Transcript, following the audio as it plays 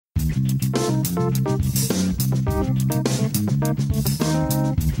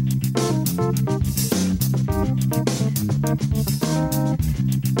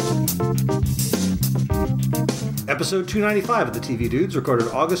Episode 295 of the TV Dudes, recorded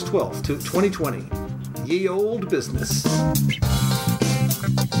August 12th, 2020. Ye Olde Business.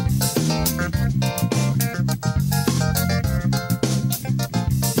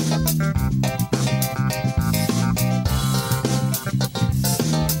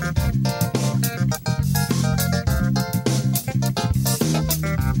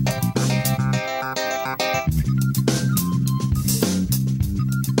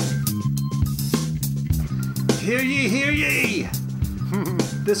 Hear ye!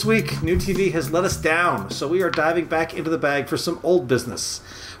 This week, new TV has let us down, so we are diving back into the bag for some old business.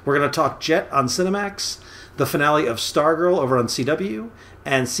 We're going to talk Jet on Cinemax, the finale of Stargirl over on CW,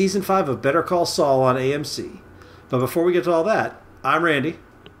 and Season 5 of Better Call Saul on AMC. But before we get to all that, I'm Randy.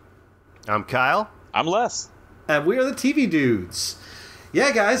 I'm Kyle. I'm Les. And we are the TV Dudes.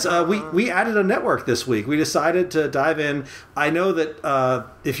 Yeah, guys, we added a network this week. We decided to dive in. I know that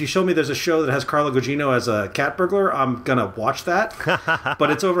if you show me there's a show that has Carla Gugino as a cat burglar, I'm going to watch that. But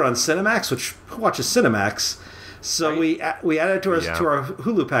it's over on Cinemax, which who watches Cinemax? So right. we added it to our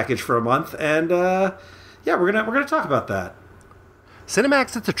Hulu package for a month, and we're gonna talk about that.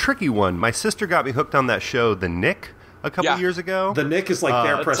 Cinemax, it's a tricky one. My sister got me hooked on that show, The Nick, a couple years ago. The Nick is like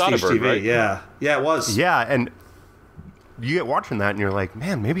their prestige TV. Right? Yeah, it was. Yeah, and you get watching that and you're like,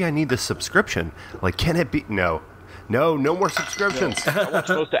 man, maybe I need this subscription. Like, can it be? No more subscriptions. I watched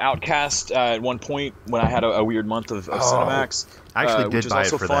most of Outcast at one point when I had a weird month of Cinemax. I actually did buy it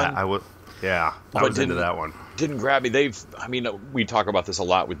for fun. that. I was into that one. Didn't grab me. We talk about this a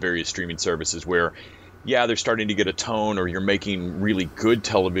lot with various streaming services where, they're starting to get a tone, or you're making really good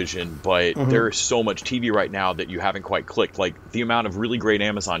television, but there is so much TV right now that you haven't quite clicked. Like the amount of really great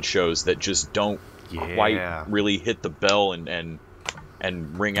Amazon shows that just don't quite really hit the bell and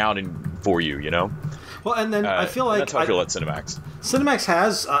ring out for you, you know? Well, and then I feel like that's how I feel at Cinemax. Cinemax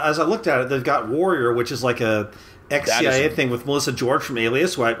has, as I looked at it, they've got Warrior, which is like a ex-CIA thing with Melissa George from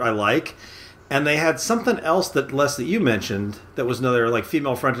Alias, who I like. And they had something else that, Les, that you mentioned, that was another like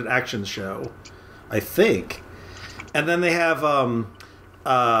female-fronted action show, I think. And then they have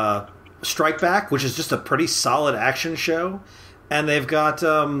Strike Back, which is just a pretty solid action show. And they've got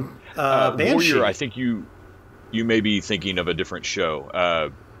Banshee. Warrior, I think you may be thinking of a different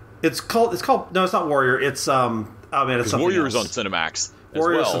show. It's called no, it's not Warrior. It's it's something Warrior else. Is on Cinemax.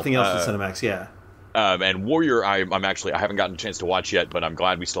 Warrior is something else on Cinemax, yeah. And Warrior, I haven't gotten a chance to watch yet, but I'm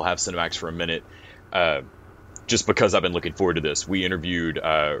glad we still have Cinemax for a minute, just because I've been looking forward to this. We interviewed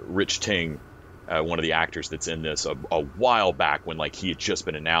Rich Ting, one of the actors that's in this, a while back when he had just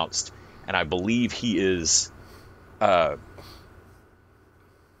been announced, and I believe he is.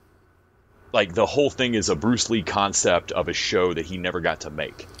 The whole thing is a Bruce Lee concept of a show that he never got to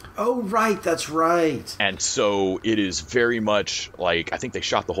make. Oh, right, that's right. And so it is very much I think they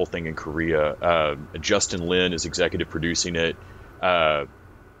shot the whole thing in Korea. Justin Lin is executive producing it. The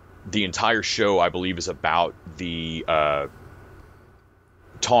entire show, I believe, is about the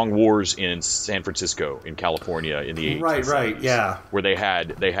Tong Wars in San Francisco, in California, in the 80s. Right, yeah. Where they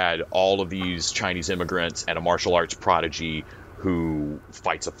had all of these Chinese immigrants and a martial arts prodigy who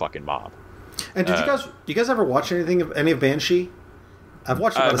fights a fucking mob. And do you guys ever watch any of Banshee? I've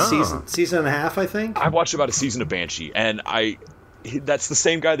watched about a season and a half, I think. I've watched about a season of Banshee, and that's the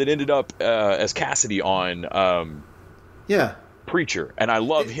same guy that ended up as Cassidy on Preacher, and I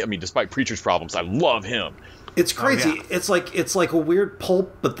love him. I mean, despite Preacher's problems, I love him. It's crazy. Oh, yeah. It's like a weird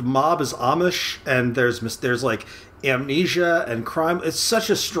pulp, but the mob is Amish, and there's like amnesia and crime. It's such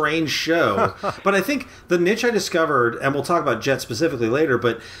a strange show. But I think the niche I discovered, and we'll talk about Jet specifically later,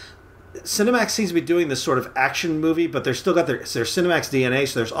 but Cinemax seems to be doing this sort of action movie, but they're still got their Cinemax DNA,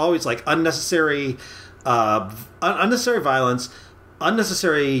 so there's always unnecessary violence,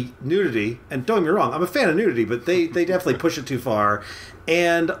 unnecessary nudity, and don't get me wrong, I'm a fan of nudity, but they definitely push it too far.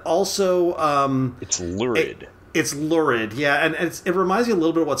 And also it's lurid. It's lurid, yeah, and it reminds me a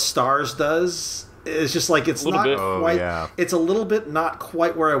little bit of what Stars does. It's just it's not quite. It's a little bit not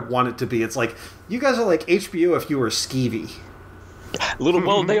quite where I want it to be. It's like you guys are like HBO if you were skeevy.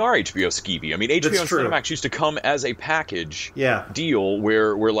 Well, they are HBO skeevy. I mean, HBO and Cinemax used to come as a package deal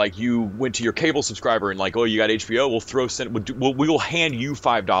where you went to your cable subscriber and oh, you got HBO, we'll hand you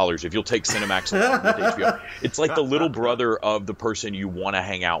 $5 if you'll take Cinemax along with HBO. It's like the little brother of the person you want to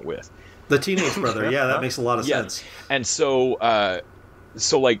hang out with. The teenage brother, yeah, that makes a lot of sense. And so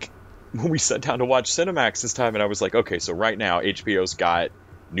when we sat down to watch Cinemax this time, and I was like, okay, so right now HBO's got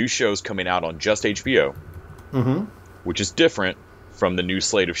new shows coming out on just HBO, which is different from the new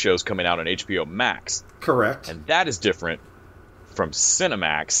slate of shows coming out on HBO Max. Correct. And that is different from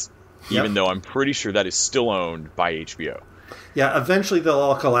Cinemax, Yep. even though I'm pretty sure that is still owned by HBO. Yeah, eventually they'll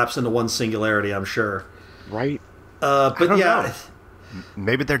all collapse into one singularity, I'm sure. Right? But don't yeah. know.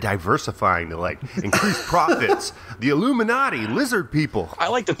 Maybe they're diversifying to like increase profits. The Illuminati, lizard people. I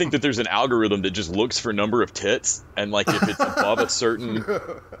like to think that there's an algorithm that just looks for number of tits, and like if it's above a certain,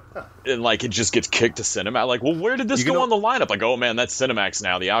 and like it just gets kicked to Cinemax. Like, well, where did this go on the lineup? Like, oh man, that's Cinemax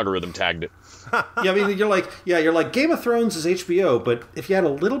now. The algorithm tagged it. Yeah, I mean, you're like Game of Thrones is HBO, but if you had a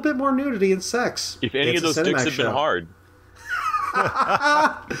little bit more nudity and sex, If any of those dicks had been hard.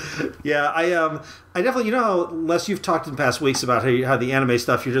 Yeah, I definitely, you know how, Les, you've talked in past weeks about how the anime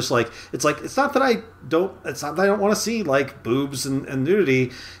stuff, you're just like, it's not that I don't want to see like boobs and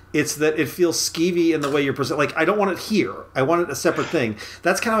nudity. It's that it feels skeevy in the way you're presenting. Like, I don't want it here. I want it a separate thing.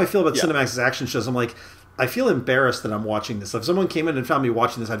 That's kind of how I feel about Cinemax's action shows. I'm like, I feel embarrassed that I'm watching this. If someone came in and found me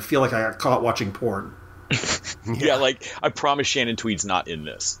watching this, I'd feel like I got caught watching porn. Yeah, like, I promise Shannon Tweed's not in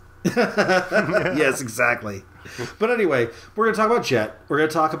this. Yes, exactly. But anyway, we're going to talk about Jet. We're going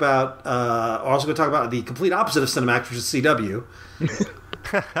to talk about, also going to talk about the complete opposite of Cinemax, which is CW.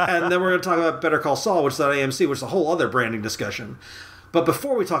 And then we're going to talk about Better Call Saul, which is on AMC, which is a whole other branding discussion. But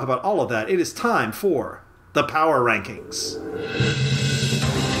before we talk about all of that, it is time for the Power Rankings.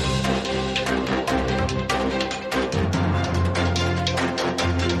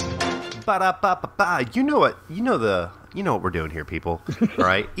 Ba-da-ba-ba-ba. You know what we're doing here, people. All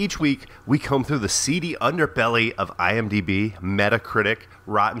right. Each week we comb through the seedy underbelly of IMDb, Metacritic,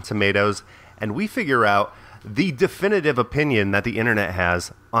 Rotten Tomatoes, and we figure out the definitive opinion that the internet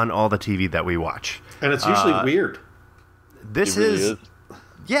has on all the TV that we watch. And it's usually weird. This It really is,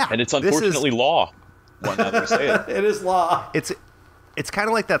 yeah, and it's unfortunately law. Well, now that we say it. It is law. It's kind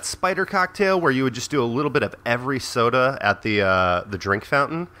of like that spider cocktail where you would just do a little bit of every soda at the drink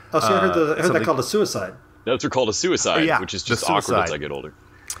fountain. Oh, so I heard that called a suicide. Those are called a suicide, yeah, which is just the awkward as suicide. I get older.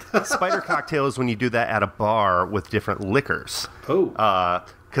 Spider cocktail is when you do that at a bar with different liquors. Oh.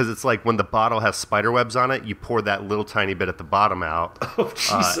 Because it's like when the bottle has spider webs on it, you pour that little tiny bit at the bottom out. Oh,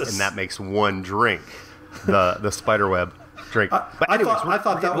 Jesus. And that makes one drink, the spider web drink. But anyways, I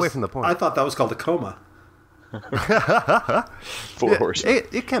thought that was away from the point. I thought that was called a coma. Four horsemen.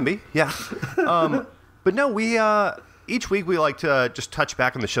 It can be, yeah. But no, we each week we like to just touch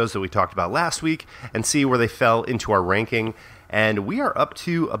back on the shows that we talked about last week and see where they fell into our ranking. And we are up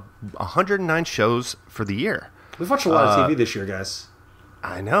to 109 shows for the year. We've watched a lot of TV this year, guys.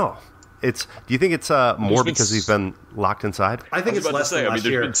 I know. Do you think it's more because we've been locked inside? I think it's less than last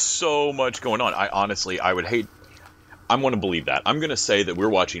there's year. been so much going on. I would hate. I'm going to believe that. I'm going to say that we're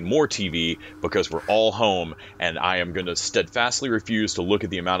watching more TV because we're all home, and I am going to steadfastly refuse to look at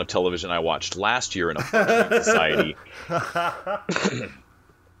the amount of television I watched last year in a functioning society.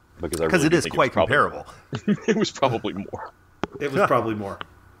 Because it is quite comparable. It was probably more. It was probably more.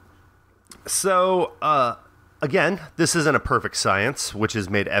 So, again, this isn't a perfect science, which is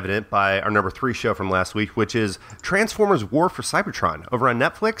made evident by our number 3 show from last week, which is Transformers War for Cybertron over on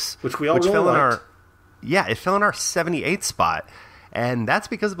Netflix. Which we all really liked. It fell in our 78th spot, and that's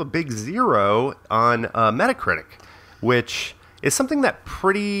because of a big 0 on Metacritic, which is something that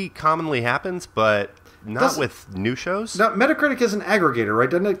pretty commonly happens, but not with new shows. Now, Metacritic is an aggregator, right?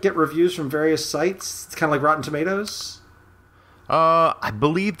 Doesn't it get reviews from various sites? It's kind of like Rotten Tomatoes? I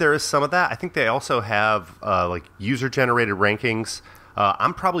believe there is some of that. I think they also have like user-generated rankings.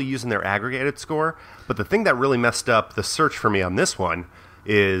 I'm probably using their aggregated score, but the thing that really messed up the search for me on this one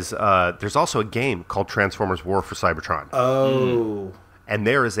is there's also a game called Transformers War for Cybertron. Oh. And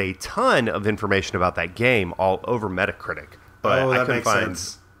there is a ton of information about that game all over Metacritic. But I couldn't find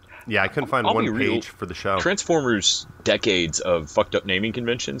sense. Yeah, I couldn't find one page for the show. Transformers' decades of fucked up naming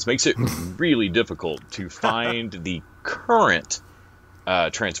conventions makes it really difficult to find the current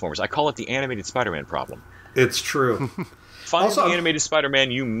Transformers. I call it the animated Spider-Man problem. It's true. Find also, the animated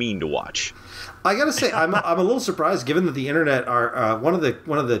Spider-Man you mean to watch. I gotta say, I'm a little surprised, given that the internet are one of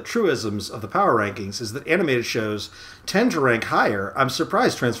the truisms of the power rankings is that animated shows tend to rank higher. I'm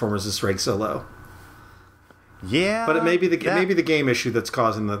surprised Transformers is ranked so low. Yeah, but it may be the game issue that's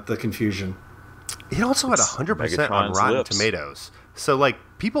causing the confusion. It also had 100% on Rotten Tomatoes, so like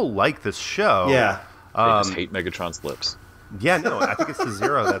people like this show. Yeah, they just hate Megatron's lips. Yeah, no, I think it's the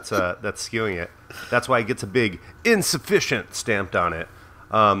 0 that's skewing it. That's why it gets a big insufficient stamped on it.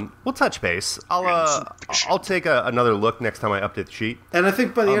 We'll touch base. I'll take another look next time I update the sheet. And I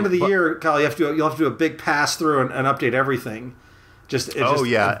think by the end of the year, Kyle, you'll have to do a big pass through and update everything.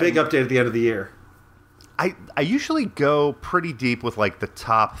 A big update at the end of the year. I usually go pretty deep with like the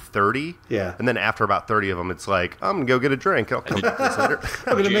top 30. Yeah. And then after about 30 of them, it's like, I'm going to go get a drink. I'll come back to this later.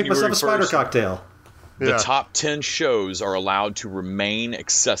 I'm going to make myself a spider cocktail. The top 10 shows are allowed to remain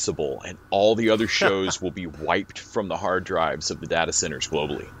accessible, and all the other shows will be wiped from the hard drives of the data centers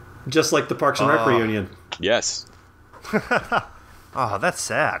globally. Just like the Parks and Rec reunion. Yes. Oh, that's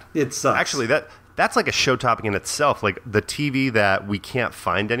sad. It sucks. Actually, that's like a show topic in itself. Like the TV that we can't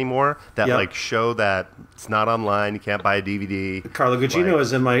find anymore. That like show that it's not online. You can't buy a DVD. Carla Gugino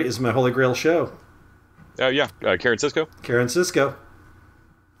is my Holy Grail show. Yeah. Karen Cisco? Karen Cisco.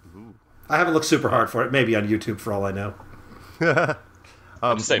 I haven't looked super hard for it. Maybe on YouTube for all I know.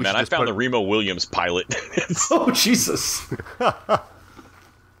 I'm just saying, man, I found the Remo Williams pilot. Oh, Jesus.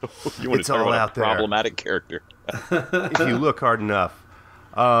 You want to talk about a problematic character. If you look hard enough.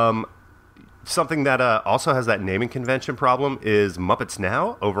 Something that also has that naming convention problem is Muppets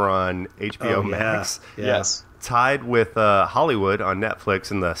Now over on HBO Max. Yeah. Yes. Tied with Hollywood on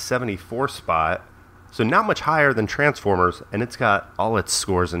Netflix in the 74 spot. So not much higher than Transformers, and it's got all its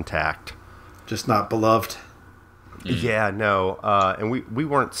scores intact. Just not beloved. Yeah, no. And we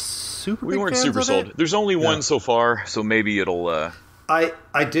weren't super We weren't fans super of sold. it. There's only one so far, so maybe it'll...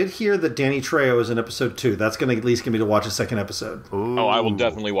 I did hear that Danny Trejo is in episode 2. That's going to at least get me to watch a second episode. Ooh. Oh, I will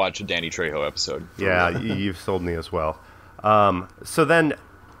definitely watch a Danny Trejo episode. Yeah, you've sold me as well. So then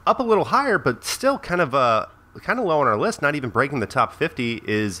up a little higher, but still kind of low on our list, not even breaking the top 50,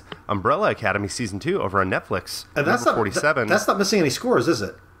 is Umbrella Academy Season 2 over on Netflix. And that's not 47. That's not missing any scores, is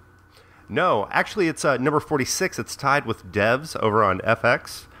it? No, actually, it's number 46. It's tied with Devs over on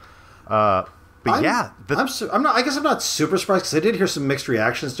FX. I guess I'm not super surprised because I did hear some mixed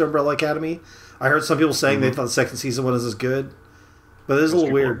reactions to Umbrella Academy. I heard some people saying they thought the second season wasn't as good, but it is a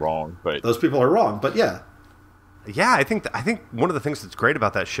little weird. Those people are wrong, but yeah. Yeah, I think one of the things that's great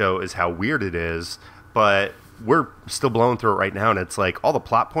about that show is how weird it is, but we're still blowing through it right now, and it's like all the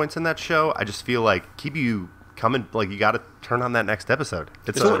plot points in that show, I just feel like keep you coming, like you got to turn on that next episode.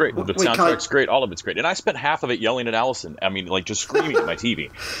 It's great. The soundtrack's great. All of it's great. And I spent half of it yelling at Allison. I mean, like just screaming at my TV.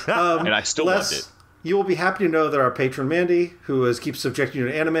 And I still loved it. You will be happy to know that our patron Mandy, who keeps subjecting you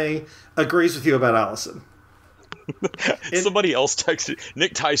to anime, agrees with you about Allison. Somebody else texted.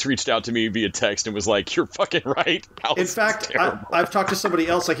 Nick Tice reached out to me via text and was like, "You're fucking right." In fact, I've talked to somebody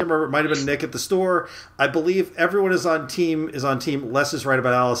else. I can't remember. It might have been Nick at the store. I believe everyone is on team. Les is right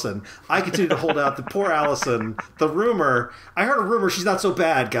about Allison. I continue to hold out the poor Allison. The rumor. I heard a rumor. She's not so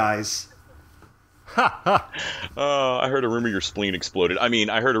bad, guys. I heard a rumor your spleen exploded. I mean,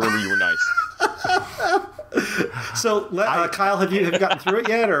 I heard a rumor you were nice. So, Kyle, have you gotten through it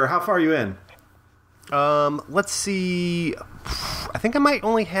yet, or how far are you in? Let's see. I think I might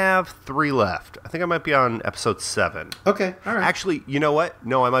only have 3 left. I think I might be on episode 7. Okay, all right. Actually, you know what?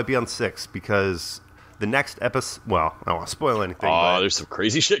 No, I might be on 6 because the next episode. Well, I don't want to spoil anything. There's some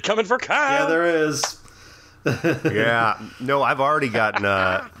crazy shit coming for Kyle. Yeah, there is. Yeah, no, I've already gotten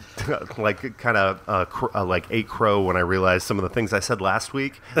like 8 crow when I realized some of the things I said last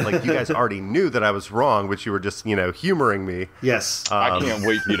week. Like you guys already knew that I was wrong, which you were just humoring me. Yes, I can't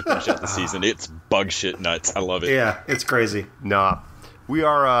wait for you to finish out the season. It's bug shit nuts. I love it. Yeah, it's crazy. Nah,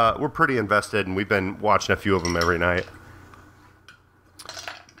 we're pretty invested, and we've been watching a few of them every night.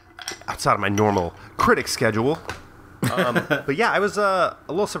 Outside of my normal critic schedule. But yeah, I was a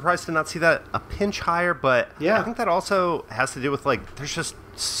little surprised to not see that a pinch higher, but yeah. I think that also has to do with there's just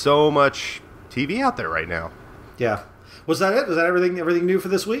so much TV out there right now. Yeah. Was that it? Was that everything new for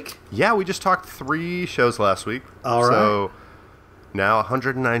this week? Yeah, we just talked 3 shows last week. All right. So now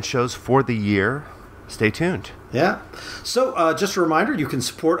 109 shows for the year. Stay tuned. Yeah. So just a reminder, you can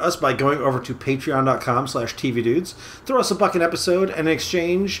support us by going over to patreon.com/tvdudes. Throw us $1 an episode, and in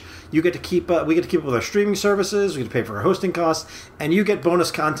exchange, you get to keep we get to keep up with our streaming services, we get to pay for our hosting costs, and you get bonus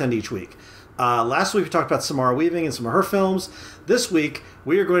content each week. Last week we talked about Samara Weaving and some of her films. This week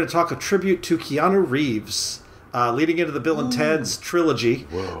we are going to talk a tribute to Keanu Reeves. Leading into the Bill and Ted's trilogy.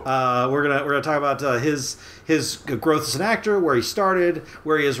 We're gonna talk about his growth as an actor, where he started,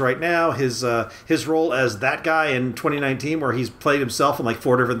 where he is right now, his role as that guy in 2019, where he's played himself in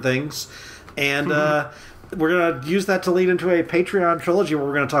 4 different things, and we're gonna use that to lead into a Patreon trilogy where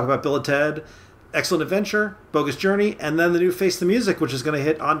we're gonna talk about Bill and Ted, Excellent Adventure, Bogus Journey, and then the new Face the Music, which is gonna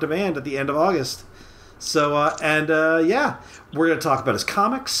hit on demand at the end of August. So we're gonna talk about his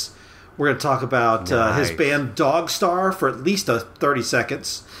comics. We're going to talk about his band Dogstar for at least 30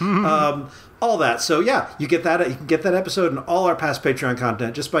 seconds. All that. So yeah, you get that. You can get that episode and all our past Patreon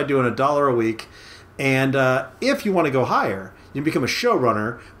content just by doing $1 a week. And if you want to go higher, you can become a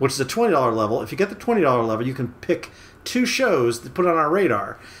showrunner, which is a $20 level. If you get the $20 level, you can pick 2 shows to put on our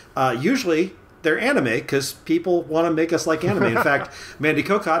radar. Usually they're anime because people want to make us like anime. In fact, Mandy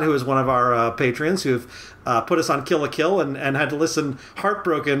Kokot, who is one of our patrons, who've put us on Kill la Kill and had to listen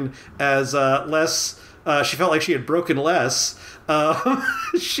heartbroken as Les She felt like she had broken less. I'm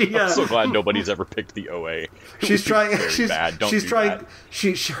so glad nobody's ever picked the OA. She's trying. She's bad. Don't she's do trying. That.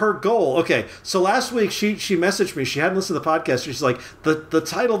 She her goal. Okay, so last week she messaged me. She hadn't listened to the podcast. She's like, the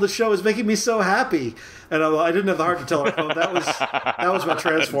title of the show is making me so happy, and I didn't have the heart to tell her. Oh, that was about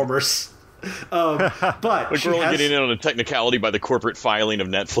Transformers. But like we're only getting in on a technicality by the corporate filing of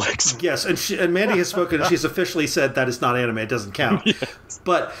Netflix. Yes, and Mandy has spoken, and she's officially said that it's not anime; it doesn't count. Yes.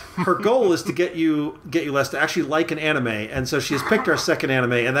 But her goal is to get you Les to actually like an anime, and so she has picked our second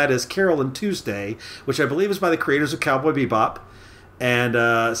anime, and that is Carol and Tuesday, which I believe is by the creators of Cowboy Bebop, and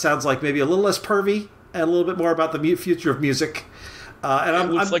sounds like maybe a little less pervy and a little bit more about the future of music. And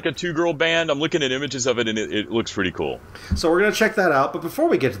it looks like a 2-girl band. I'm looking at images of it, and it looks pretty cool. So we're going to check that out. But before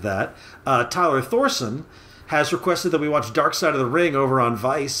we get to that, Tyler Thorson has requested that we watch Dark Side of the Ring over on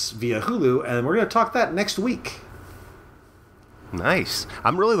Vice via Hulu, and we're going to talk that next week. Nice.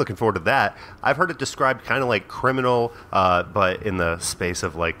 I'm really looking forward to that. I've heard it described kind of like Criminal, but in the space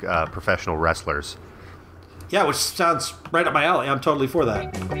of like professional wrestlers. Yeah, which sounds right up my alley. I'm totally for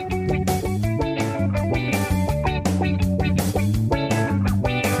that.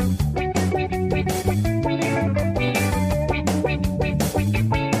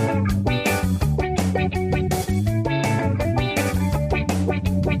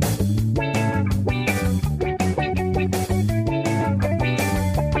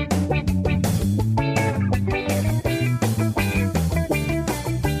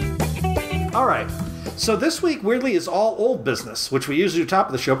 So this week, weirdly, is all old business, which we usually do top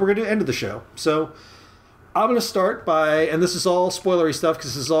of the show. But we're going to do end of the show. So I'm going to start by, and this is all spoilery stuff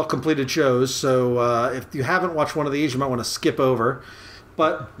because this is all completed shows. So if you haven't watched one of these, you might want to skip over.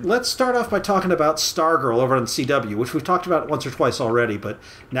 But let's start off by talking about Stargirl over on CW, which we've talked about once or twice already. But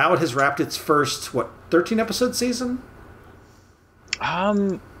now it has wrapped its first, 13-episode season?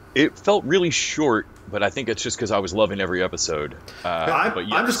 It felt really short, but I think it's just because I was loving every episode. But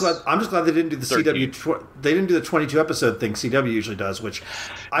yes, I'm just glad they didn't do the 13. They didn't do the 22-episode thing CW usually does, which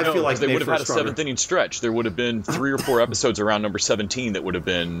I feel like they would have had a 7th-inning stretch. There would have been 3 or 4 episodes around number 17 that would have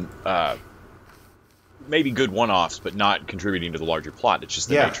been maybe good one-offs, but not contributing to the larger plot. It's just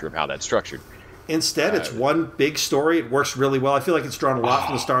the nature of how that's structured. Instead, it's one big story. It works really well. I feel like it's drawn a lot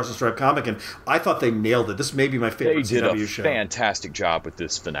from the Stars and Stripes comic, and I thought they nailed it. This may be my favorite CW show. They did a fantastic job with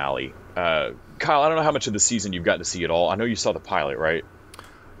this finale. Kyle, I don't know how much of the season you've gotten to see at all. I know you saw the pilot, right?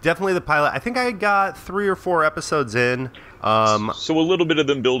 Definitely the pilot. I think I got 3 or 4 episodes in. So a little bit of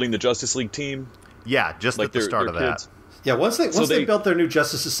them building the Justice League team? Yeah, just like at the start of that. Yeah, once they built their new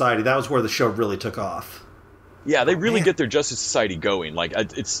Justice Society, that was where the show really took off. Yeah, they really get their Justice Society going. Like,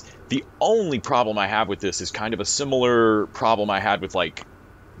 it's the only problem I have with this is kind of a similar problem I had with like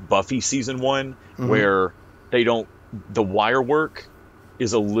Buffy season 1, where the wire work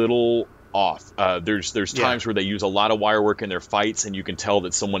is a little off. There's times where they use a lot of wire work in their fights, and you can tell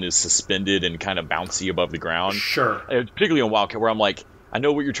that someone is suspended and kind of bouncy above the ground. Sure. Particularly on Wildcat, where I'm like, I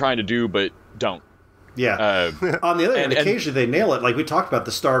know what you're trying to do, but don't. Yeah. On the other hand, occasionally they nail it. Like we talked about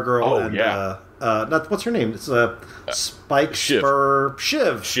the Stargirl what's her name? It's Spike Shiv. Spur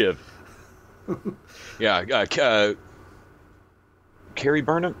Shiv. Yeah. Carrie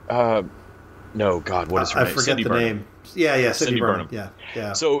Burnham? No, God, what is her name? I forget Cindy the Burnham. name. Yeah, Cindy Burnham.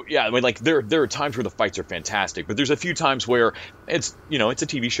 Yeah. So yeah, I mean, like there are times where the fights are fantastic, but there's a few times where it's a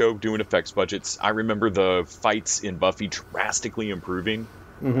TV show doing effects budgets. I remember the fights in Buffy drastically improving.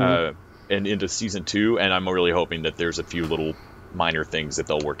 And into season 2, and I'm really hoping that there's a few little minor things that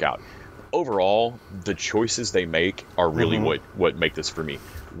they'll work out. Overall, the choices they make are really what make this for me.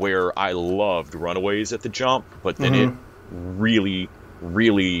 Where I loved Runaways at the jump, but then it really,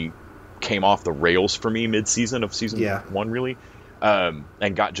 really came off the rails for me mid-season of season 1, really,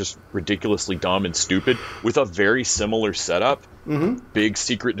 and got just ridiculously dumb and stupid with a very similar setup. Big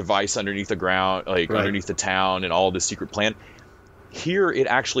secret device underneath the ground, underneath the town, and all this secret plan. Here, it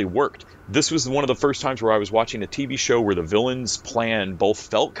actually worked. This was one of the first times where I was watching a TV show where the villain's plan both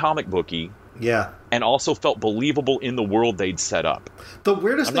felt comic booky, and also felt believable in the world they'd set up. The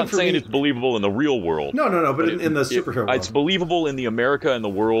weirdest I'm thing not for saying me, it's believable in the real world. No, but in the superhero world. It's believable in the America and the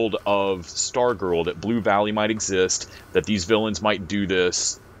world of Stargirl that Blue Valley might exist, that these villains might do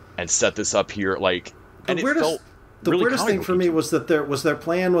this and set this up here. The weirdest thing for me was that their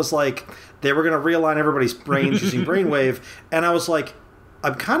plan was like they were going to realign everybody's brains using brainwave, and I was like,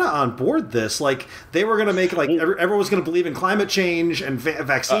 I'm kind of on board this. Like they were going to make everyone was going to believe in climate change and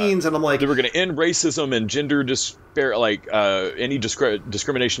vaccines, and I'm like, they were going to end racism and gender any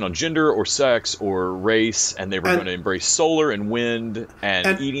discrimination on gender or sex or race, and they were going to embrace solar and wind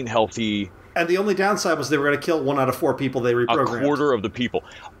and eating healthy. And the only downside was they were going to kill 1 out of 4 people they reprogrammed. A quarter of the people.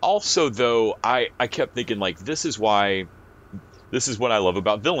 Also, though, I kept thinking, like, this is what I love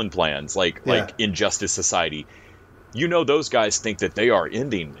about villain plans, like Injustice Society. You know, those guys think that they are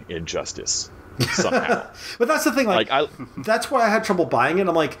ending injustice somehow. But that's the thing, that's why I had trouble buying it.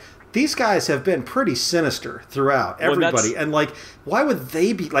 I'm like, these guys have been pretty sinister throughout, everybody. And, like, why would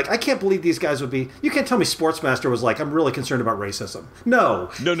they be... Like, I can't believe these guys would be... You can't tell me Sportsmaster was like, I'm really concerned about racism.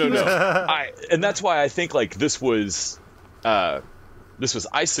 No. No. And that's why I think, like, this was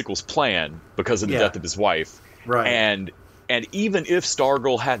Icicle's plan because of the death of his wife. Right. And even if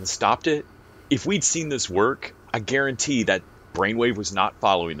Stargirl hadn't stopped it, if we'd seen this work, I guarantee that Brainwave was not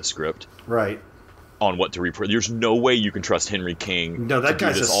following the script. Right. On what to reprogram. There's no way you can trust Henry King that to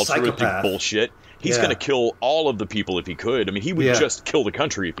guy's do this a altruistic psychopath. bullshit. He's going to kill all of the people if he could. I mean, he would just kill the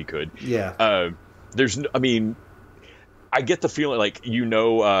country if he could. Yeah. I get the feeling like,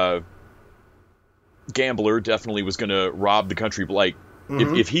 Gambler definitely was going to rob the country. But, like,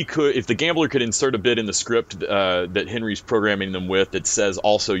 if the Gambler could insert a bit in the script that Henry's programming them with that says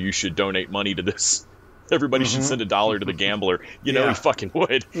also you should donate money to this. Everybody should send $1 to the Gambler. He fucking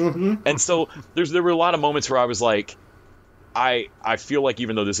would. And so there were a lot of moments where I was like, I feel like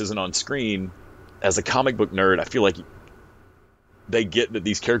even though this isn't on screen, as a comic book nerd, I feel like they get that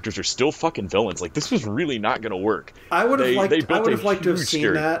these characters are still fucking villains. Like, this was really not going to work. I would have liked to have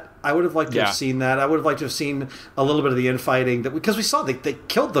seen that. I would have liked to have seen that. I would have liked to have seen a little bit of the infighting because we saw they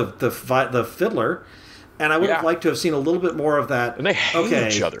killed the fiddler. And I would have liked to have seen a little bit more of that. And they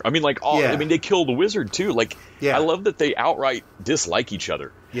hate each other. I mean, they killed the wizard too. Like, I love that they outright dislike each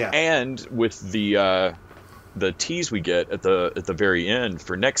other. Yeah. And with the tease we get at the very end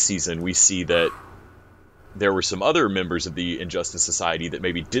for next season, we see that there were some other members of the Injustice Society that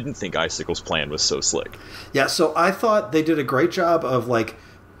maybe didn't think Icicle's plan was so slick. Yeah. So I thought they did a great job of, like,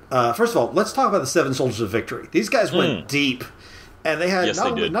 first of all, let's talk about the 7 Soldiers of Victory. These guys went deep. And they had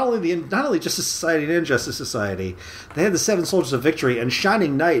not only Justice Society and Injustice Society, they had the 7 Soldiers of Victory, and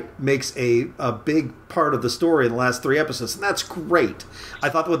Shining Knight makes a big part of the story in the last 3 episodes, and that's great. I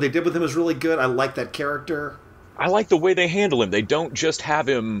thought what they did with him was really good. I like that character. I like the way they handle him. They don't just have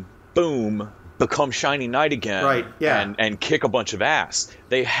him, boom, become Shining Knight again, right? Yeah, and kick a bunch of ass.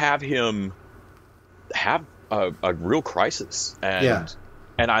 They have him have a real crisis,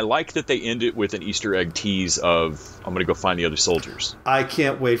 and I like that they end it with an Easter egg tease of, I'm going to go find the other soldiers. I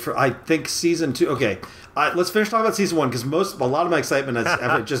can't wait for, I think season 2, okay, let's finish talking about season 1, because a lot of my excitement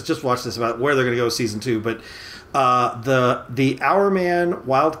is, just watch this, about where they're going to go with season 2, but the Hourman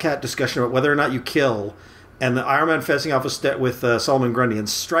Wildcat discussion about whether or not you kill, and the Iron Man facing off with Solomon Grundy, and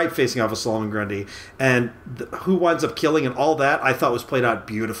Stripe facing off with Solomon Grundy, and who winds up killing and all that, I thought was played out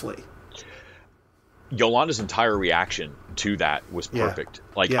beautifully. Yolanda's entire reaction to that was perfect.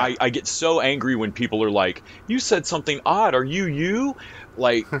 I get so angry when people are like, you said something odd. Are you?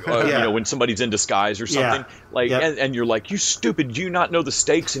 Like, when somebody's in disguise or something. And you're like, you stupid, do you not know the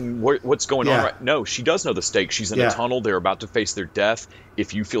stakes and what's going on? Right? No, she does know the stakes. She's in a tunnel. They're about to face their death.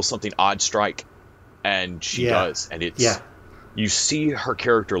 If you feel something odd, strike. And she does. And you see her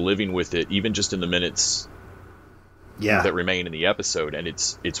character living with it, even just in the minutes that remain in the episode, and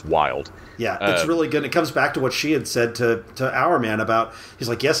it's wild. Yeah, it's really good. It comes back to what she had said to Hourman about, he's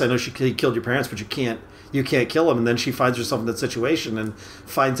like, yes, I know he killed your parents, but you can't kill him. And then she finds herself in that situation and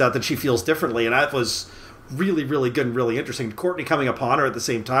finds out that she feels differently, and that was really, really good and really interesting. Courtney coming upon her at the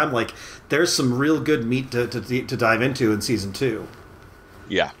same time, like, there's some real good meat to dive into in season 2.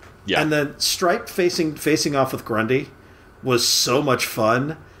 Yeah. And then Stripe facing off with Grundy was so much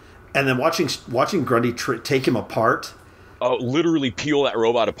fun. And then watching Grundy take him apart. Oh, literally peel that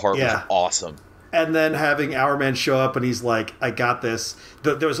robot apart was awesome. And then having Hourman show up and he's like, I got this.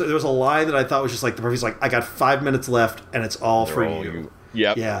 There was a line that I thought was just like, he's like, I got 5 minutes left and it's all for you.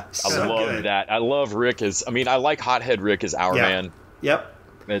 Yep. Yeah. I love that. I love Rick I like Hothead Rick as Hourman. Yep.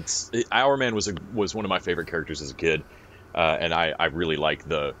 Hourman was one of my favorite characters as a kid. And I really like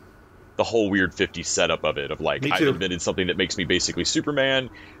the whole weird 50s setup of it, of like, I invented something that makes me basically Superman,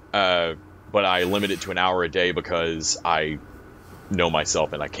 but I limit it to an hour a day because I know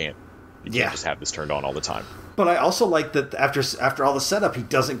myself and I can't just have this turned on all the time. But I also like that after all the setup, he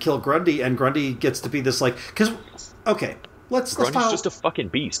doesn't kill Grundy, and Grundy gets to be this, like, because, okay, Grundy's just a fucking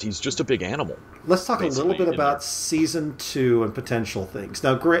beast. He's just a big animal. Let's talk a little bit about season 2 and potential things.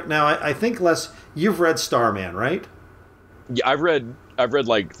 Now, I think, Les, you've read Starman, right? Yeah, I've read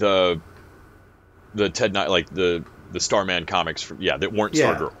like the Ted Knight, like the Starman comics that weren't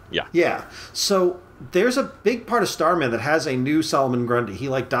Stargirl. Yeah. So there's a big part of Starman that has a new Solomon Grundy. He,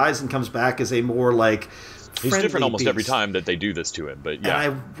 like, dies and comes back as a more, like, He's different almost every time that they do this to him, but yeah.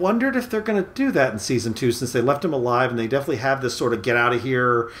 And I wondered if they're going to do that in season 2, since they left him alive, and they definitely have this sort of get out of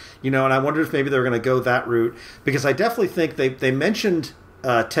here, and I wondered if maybe they were going to go that route, because I definitely think they mentioned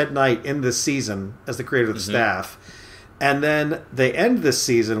Ted Knight in this season as the creator of the staff, and then they end this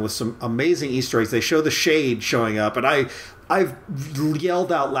season with some amazing Easter eggs. They show the Shade showing up, and I've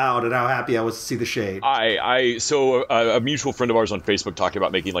yelled out loud at how happy I was to see the Shade. So a mutual friend of ours on Facebook talked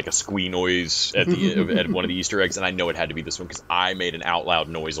about making like a squee noise at one of the Easter eggs, and I know it had to be this one because I made an out loud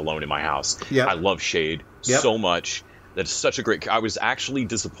noise alone in my house. Yep. I love Shade so much. That's such a great. I was actually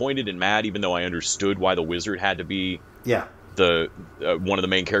disappointed and mad, even though I understood why the Wizard had to be the one of the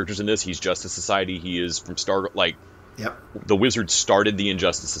main characters in this. He's Justice Society. He is from Star. The Wizard started the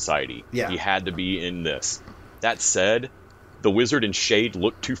Injustice Society. Yeah. He had to be in this. That said, the Wizard and Shade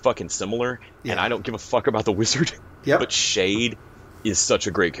look too fucking similar, and I don't give a fuck about the Wizard. But Shade is such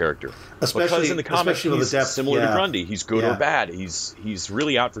a great character. Because in the comics, he's similar to Grundy. He's good or bad. He's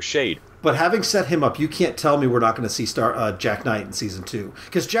really out for Shade. But having set him up, you can't tell me we're not going to see Jack Knight in season 2.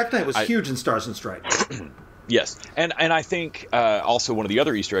 Because Jack Knight was huge in Stars and Stripes. Yes. And I think also one of the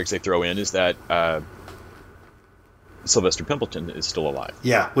other Easter eggs they throw in is that Sylvester Pimpleton is still alive.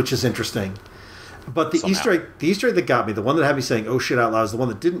 Yeah, which is interesting. But the Easter egg that got me, the one that had me saying "oh shit" out loud, is the one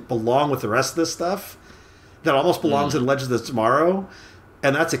that didn't belong with the rest of this stuff. That almost belongs in Legends of Tomorrow,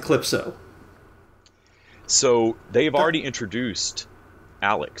 and that's Eclipso. So they've already introduced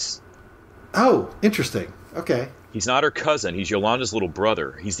Alex. Oh, interesting. Okay. He's not her cousin. He's Yolanda's little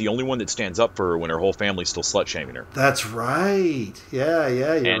brother. He's the only one that stands up for her when her whole family's still slut-shaming her. That's right. Yeah, you're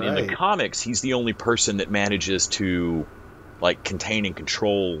right. And in the comics, he's the only person that manages to contain and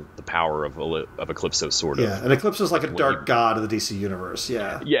control the power of Eclipso, sort of. Yeah, and Eclipso's like a dark god of the DC universe,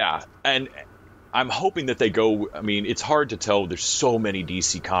 Yeah, and I'm hoping that they go... I mean, it's hard to tell. There's so many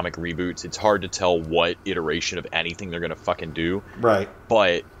DC comic reboots. It's hard to tell what iteration of anything they're going to fucking do. Right.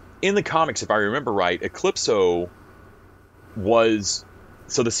 But in the comics, if I remember right, Eclipso was...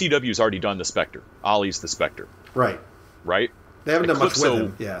 So the CW's already done the Spectre. Ollie's the Spectre. Right. Right? They haven't done much with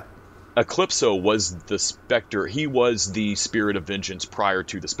him, yeah. Eclipso was the Spectre. He was the spirit of vengeance prior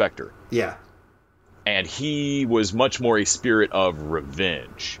to the Spectre. Yeah. And he was much more a spirit of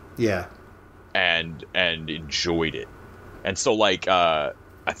revenge. Yeah. And enjoyed it. And so, I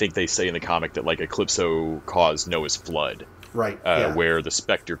think they say in the comic that, Eclipso caused Noah's flood. Right, where the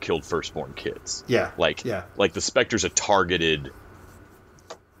Spectre killed firstborn kids. Yeah. Like the Spectre's a targeted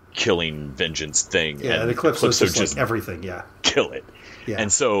killing vengeance thing. Yeah, and Eclipso's just everything, kill it. Yeah.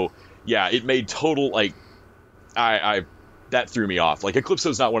 And so... Yeah, it made total, I that threw me off.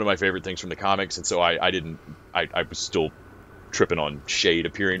 Eclipso's not one of my favorite things from the comics, and so I was still tripping on Shade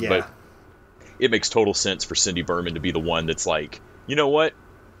appearing, but it makes total sense for Cindy Berman to be the one that's you know what?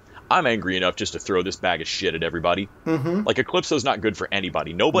 I'm angry enough just to throw this bag of shit at everybody. Mm-hmm. Eclipso's not good for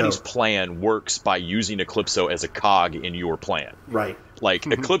anybody. Nobody's plan works by using Eclipso as a cog in your plan. Right.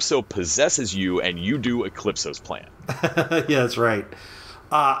 Eclipso possesses you, and you do Eclipso's plan. Yeah, that's right.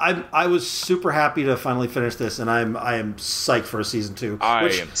 I was super happy to finally finish this, and I am psyched for a season 2. I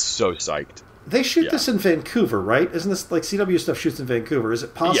am so psyched. They shoot this in Vancouver, right? Isn't this CW stuff shoots in Vancouver? Is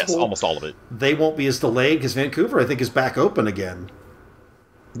it possible? Yes, almost all of it. They won't be as delayed because Vancouver, I think, is back open again.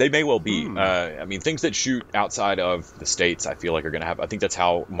 They may well be. I mean, things that shoot outside of the States, I feel like are going to have. I think that's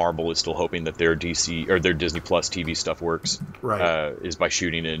how Marvel is still hoping that their DC or their Disney Plus TV stuff works. Right. Is by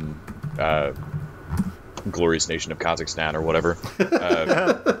shooting in. Glorious Nation of Kazakhstan or whatever.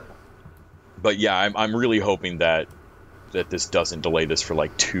 But yeah, I'm really hoping that this doesn't delay this for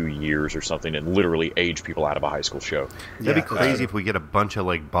 2 years or something and literally age people out of a high school show. That'd be crazy if we get a bunch of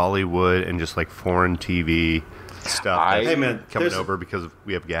Bollywood and just foreign TV stuff coming over because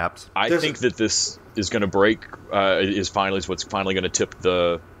we have gaps. I think that this is going to break. Is what's finally going to tip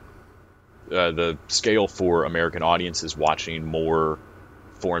the scale for American audiences watching more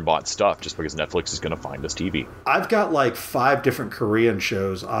foreign bought stuff, just because Netflix is going to find us TV. I've got 5 different Korean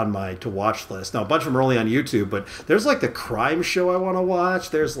shows on my to watch list. Now a bunch of them are only on YouTube, but there's the crime show I want to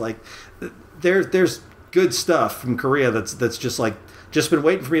watch. There's there's good stuff from Korea that's just been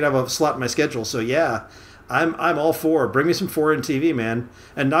waiting for me to have a slot in my schedule. So yeah, I'm all for it. Bring me some foreign TV, man,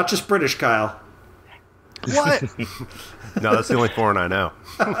 and not just British, Kyle. What? No, that's the only foreign I know.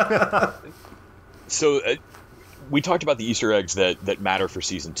 So. We talked about the Easter eggs that matter for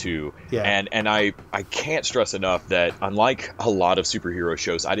season 2, and I can't stress enough that unlike a lot of superhero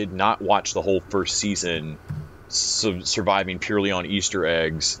shows, I did not watch the whole first season surviving purely on Easter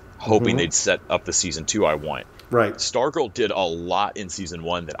eggs, hoping they'd set up the season 2 I want. Right. Stargirl did a lot in season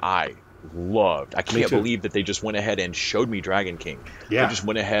 1 that I loved. I can't believe that they just went ahead and showed me Dragon King. Yeah. They just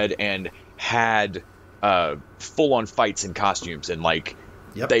went ahead and had full on fights and costumes, and like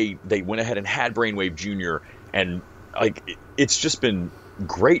Yep. they went ahead and had Brainwave Jr. and like it's just been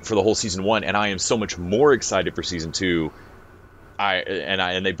great for the whole season 1, and I am so much more excited for season 2.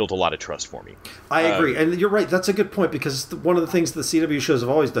 And they built a lot of trust for me. I agree, and you're right. That's a good point, because one of the things the CW shows have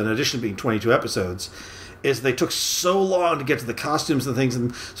always done, in addition to being 22 episodes, is they took so long to get to the costumes and things,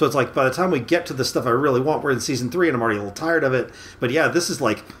 and so it's like by the time we get to the stuff I really want, we're in season 3, and I'm already a little tired of it. But yeah, this is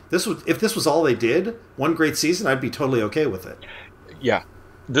like if this was all they did, one great season, I'd be totally okay with it. Yeah,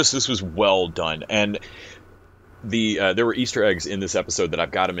 this was well done, and there were Easter eggs in this episode that I've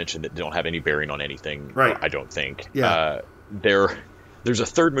got to mention that don't have any bearing on anything. Right. I don't think. Yeah. There's a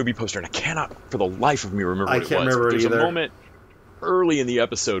third movie poster, and I cannot for the life of me remember what it was. I can't remember it There's either. a moment early in the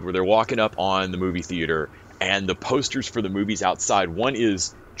episode where they're walking up on the movie theater, and the posters for the movies outside, one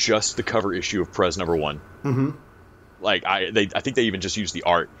is just the cover issue of Prez number 1. Mm-hmm. Like I think they even just use the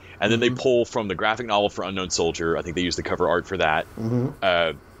art, and then they pull from the graphic novel for Unknown Soldier. I think they use the cover art for that.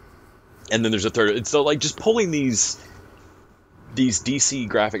 Mm-hmm. And then there's a third. It's so like just pulling these DC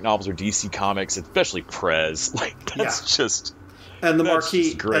graphic novels or DC comics, especially Prez. Like that's just. And the that's marquee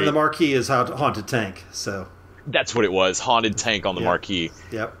just great. and the marquee is Haunted Tank. So that's what it was. Haunted Tank on the marquee.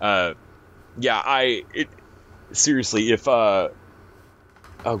 Yep. Seriously, if oh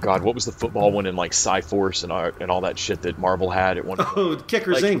god, what was the football one in like Cyforce and all that shit that Marvel had at one point? Oh,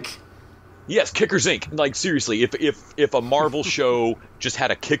 Kickers Inc. Yes, Kickers Inc. Like seriously, if a Marvel show just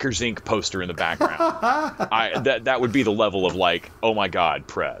had a Kickers Inc. poster in the background, that would be the level of like, oh my god,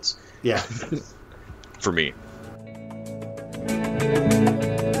 Prez. Yeah. For me.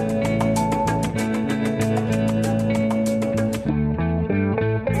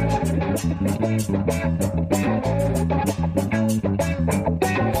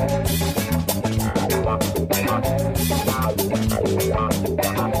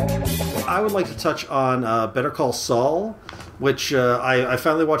 I would like to touch on Better Call Saul, which I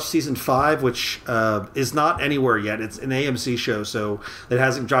finally watched season 5, which is not anywhere yet. It's an AMC show, so it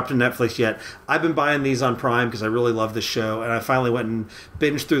hasn't dropped to Netflix yet. I've been buying these on Prime because I really love this show, and I finally went and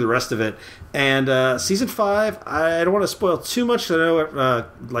binged through the rest of it. And season 5, I don't want to spoil too much. I know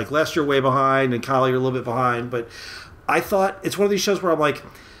like last year way behind, and Kyle, you're a little bit behind, but I thought it's one of these shows where I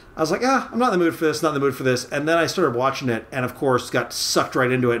was like, I'm not in the mood for this, not in the mood for this. And then I started watching it and, of course, got sucked right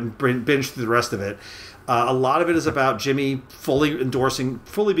into it and binged through the rest of it. A lot of it is about Jimmy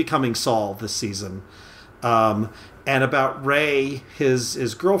fully becoming Saul this season. And about Ray,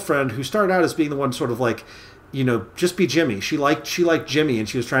 his girlfriend, who started out as being the one sort of like, just be Jimmy. She liked Jimmy, and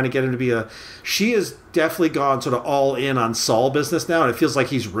she was trying to get him to be she has definitely gone sort of all in on Saul business now, and it feels like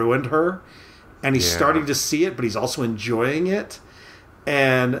he's ruined her. And he's starting to see it, but he's also enjoying it.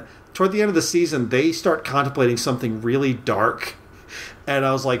 And toward the end of the season, they start contemplating something really dark. And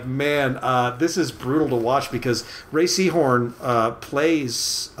I was like, man, this is brutal to watch, because Ray Seahorn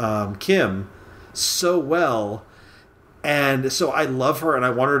plays Kim so well. And so I love her, and I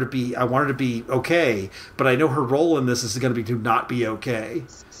want her to be okay. But I know her role in this is going to be to not be okay.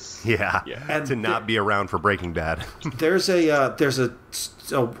 Yeah. And to not be around for Breaking Bad. there's a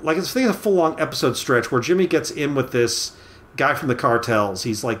full-on episode stretch where Jimmy gets in with this guy from the cartels.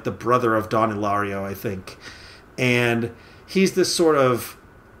 He's like the brother of Don Hilario, I think. And he's this sort of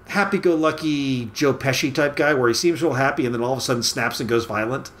happy-go-lucky Joe Pesci type guy where he seems real happy and then all of a sudden snaps and goes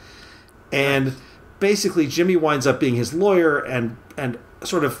violent. And basically Jimmy winds up being his lawyer and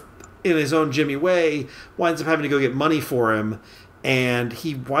sort of in his own Jimmy way winds up having to go get money for him. And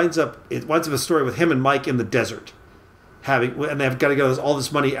it winds up a story with him and Mike in the desert. And they've got to get all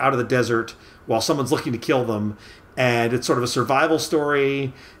this money out of the desert while someone's looking to kill them. And it's sort of a survival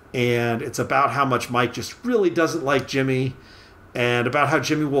story, and it's about how much Mike just really doesn't like Jimmy, and about how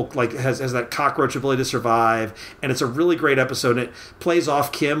Jimmy will has that cockroach ability to survive. And it's a really great episode. And it plays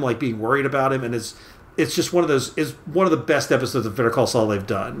off Kim like being worried about him, and it's just one of the best episodes of Better Call Saul they've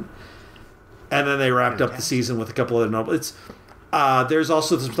done. And then they wrapped up the season with a couple other novels. There's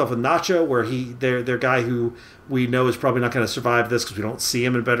also some stuff with Nacho where their guy who we know is probably not going to survive this because we don't see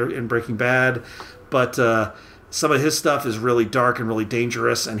him in Breaking Bad, but some of his stuff is really dark and really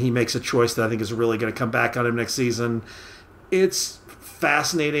dangerous, and he makes a choice that I think is really going to come back on him next season. It's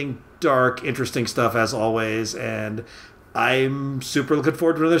fascinating, dark, interesting stuff as always, and I'm super looking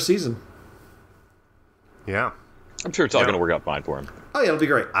forward to another season. Yeah. I'm sure it's all going to work out fine for him. Oh yeah, it'll be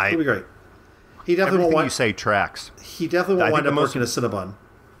great. It'll be great. He definitely Everything won't you say tracks. He definitely won't wind up working a Cinnabon.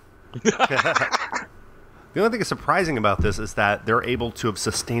 The only thing that's surprising about this is that they're able to have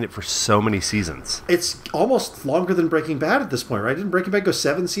sustained it for so many seasons. It's almost longer than Breaking Bad at this point, right? Didn't Breaking Bad go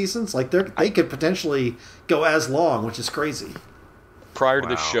 7 seasons? Like they could potentially go as long, which is crazy. prior to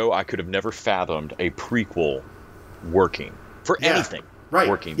this show, I could have never fathomed a prequel working for anything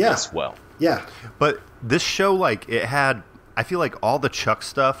working this well. Yeah. But this show, like, it had, I feel like all the Chuck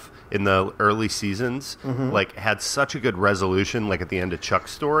stuff in the early seasons, like, had such a good resolution, like, at the end of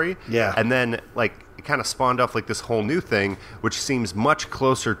Chuck's story. Yeah. And then, like, it kind of spawned off, like, this whole new thing, which seems much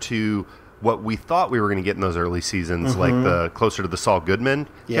closer to what we thought we were going to get in those early seasons, like, the closer to the Saul Goodman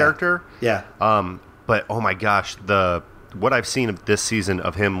character. Yeah. But, oh my gosh, what I've seen of this season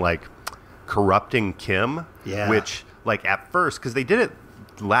of him, like, corrupting Kim, which, like, at first, because they did it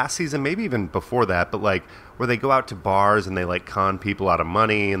last season, maybe even before that, but, like, where they go out to bars and they, like, con people out of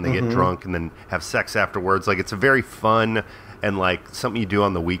money and they get drunk and then have sex afterwards. Like, it's a very fun and, like, something you do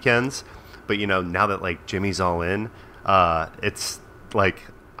on the weekends. But, you know, now that, like, Jimmy's all in, it's, like,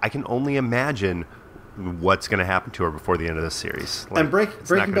 I can only imagine what's going to happen to her before the end of this series. Like, and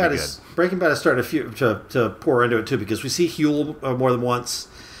Breaking Bad is starting to pour into it too, because we see Huel more than once.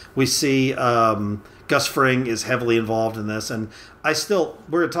 We see Gus Fring is heavily involved in this, and we're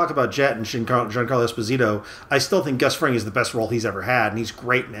going to talk about Jet and Giancarlo Esposito. I still think Gus Fring is the best role he's ever had, and he's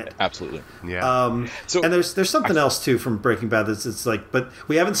great in it. Absolutely, yeah. And there's something else too from Breaking Bad that's it's like, but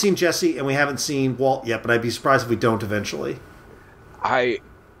we haven't seen Jesse and we haven't seen Walt yet. But I'd be surprised if we don't eventually. I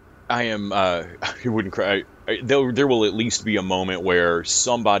am. You wouldn't cry. There will at least be a moment where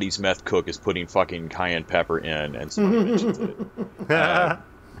somebody's meth cook is putting fucking cayenne pepper in, and somebody mentions it.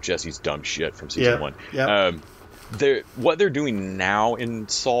 Jesse's dumb shit from season 1. Yeah. What they're doing now in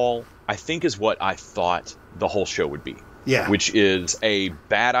Saul, I think, is what I thought the whole show would be. Yeah. Which is a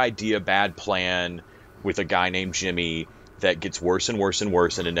bad idea, bad plan with a guy named Jimmy that gets worse and worse and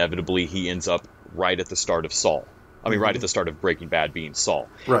worse, and inevitably he ends up right at the start of Saul. I mean, right at the start of Breaking Bad being Saul.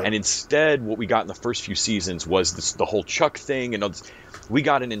 Right. And instead, what we got in the first few seasons was the whole Chuck thing. And we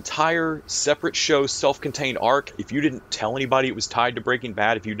got an entire separate show, self-contained arc. If you didn't tell anybody it was tied to Breaking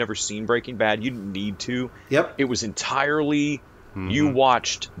Bad, if you'd never seen Breaking Bad, you didn't need to. Yep. It was entirely, you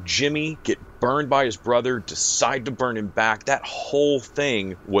watched Jimmy get burned by his brother, decide to burn him back. That whole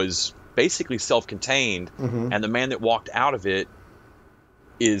thing was basically self-contained. And the man that walked out of it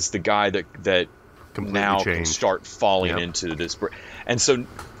is the guy that completely now changed. Can start falling into this. And so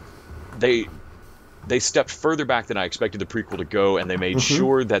they stepped further back than I expected the prequel to go, and they made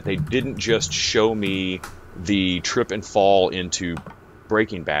sure that they didn't just show me the trip and fall into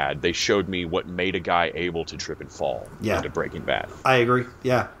Breaking Bad. They showed me what made a guy able to trip and fall into Breaking Bad. I agree.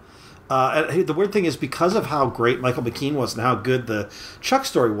 Yeah. And the weird thing is, because of how great Michael McKean was and how good the Chuck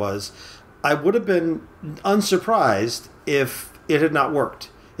story was, I would have been unsurprised if it had not worked.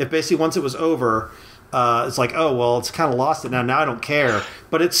 If basically once it was over, it's like, oh, well, it's kind of lost it now. Now I don't care.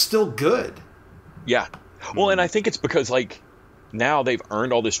 But it's still good. Yeah. Well, and I think it's because, like, now they've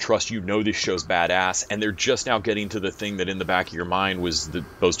earned all this trust. You know this show's badass. And they're just now getting to the thing that in the back of your mind was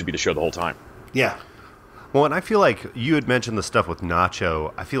supposed to be the show the whole time. Yeah. Well, and I feel like you had mentioned the stuff with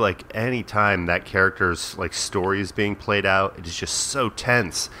Nacho. I feel like any time that character's like story is being played out, it is just so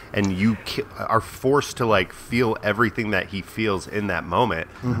tense, and you are forced to like feel everything that he feels in that moment.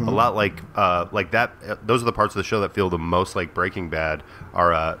 A lot like that. Those are the parts of the show that feel the most like Breaking Bad.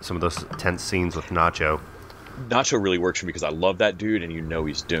 Are some of those tense scenes with Nacho. Nacho really works for me because I love that dude, and you know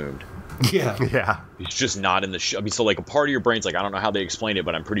he's doomed. Yeah. He's just not in the show. I mean, so like a part of your brain's like, I don't know how they explain it,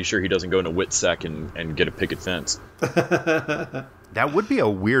 but I'm pretty sure he doesn't go into WITSEC and get a picket fence. That would be a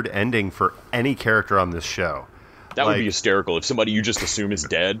weird ending for any character on this show. That would be hysterical if somebody you just assume is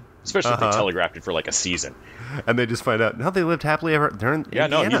dead, especially if they telegraphed it for like a season. And they just find out, no, they lived happily ever. They're in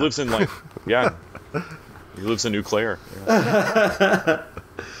Indiana. No, he lives in like, he lives in Eau Claire. Yeah.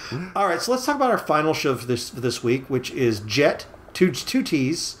 All right, so let's talk about our final show for this week, which is Jet, two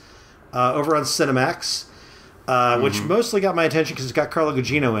T's, over on Cinemax, which mostly got my attention because it's got Carla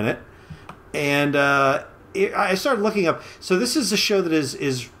Gugino in it. And I started looking up. So this is a show that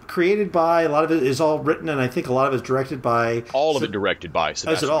is created by, a lot of it is all written, and I think a lot of it is directed by... All of it directed by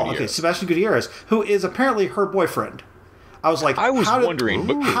Sebastian Gutierrez. Okay, Sebastian Gutierrez, who is apparently her boyfriend. I was like,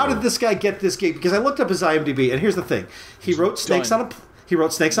 how did this guy get this gig? Because I looked up his IMDb, and here's the thing. He wrote Snakes on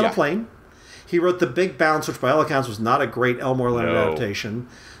a Plane. He wrote The Big Bounce, which by all accounts was not a great Elmore Leonard adaptation.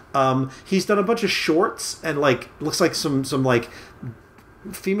 He's done a bunch of shorts and like looks like some like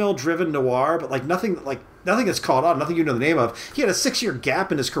female-driven noir, but like nothing that's caught on, nothing you know the name of. He had a 6-year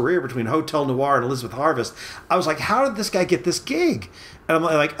gap in his career between Hotel Noir and Elizabeth Harvest. I was like, how did this guy get this gig? And I'm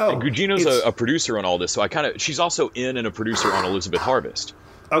like, oh, and Gugino's a producer on all this, so she's also in and a producer on Elizabeth Harvest.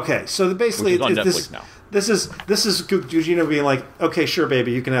 Okay, so basically on Netflix now. This is Gugino being like, okay, sure,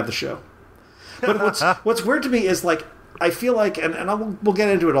 baby, you can have the show. But what's weird to me is like, I feel like, and we'll get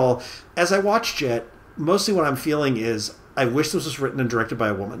into it all, as I watch Jet, mostly what I'm feeling is I wish this was written and directed by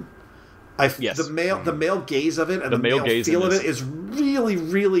a woman. Yes. The male gaze of it and the male gaze feel of it is really,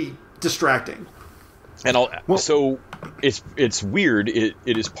 really distracting. And so it's weird. It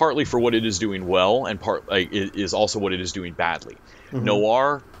is partly for what it is doing well, and it is also what it is doing badly. Mm-hmm.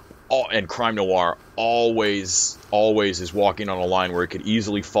 Noir and crime noir always is walking on a line where it could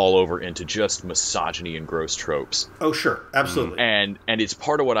easily fall over into just misogyny and gross tropes. Oh, sure. Absolutely. And it's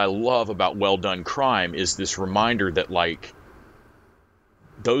part of what I love about well done crime is this reminder that, like,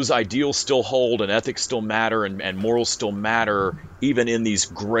 those ideals still hold and ethics still matter and morals still matter, even in these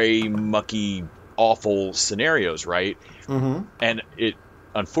gray, mucky, awful scenarios, right? Mm-hmm. And it,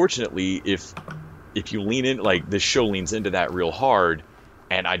 unfortunately, if you lean in, like, this show leans into that real hard,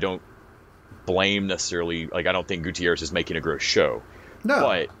 and I don't blame necessarily, like, I don't think Gutierrez is making a gross show. No.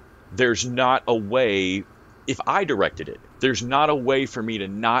 But there's not a way, if I directed it, there's not a way for me to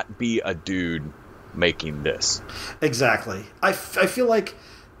not be a dude making this. Exactly. I feel like...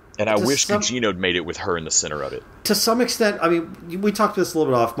 And I wish Gugino had made it with her in the center of it. To some extent, I mean, we talked this a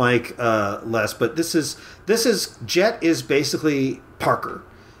little bit off mic, Les, but this is Jet is basically Parker.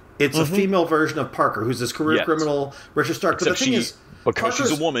 It's a female version of Parker, who's this career criminal, Richard Stark. But the thing is, because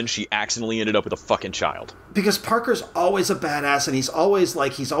she's a woman, she accidentally ended up with a fucking child. Because Parker's always a badass, and he's always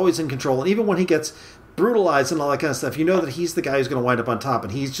in control. And even when he gets brutalized and all that kind of stuff, you know that he's the guy who's going to wind up on top,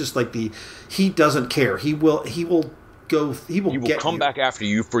 and he's just like he doesn't care. He will come back after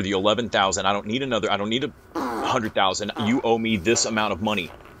you for the 11,000. I don't need 100,000. You owe me this amount of money.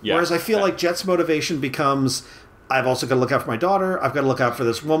 Yeah. Whereas I feel like Jet's motivation becomes, I've also got to look out for my daughter. I've got to look out for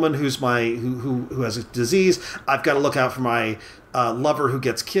this woman who has a disease. I've got to look out for my lover who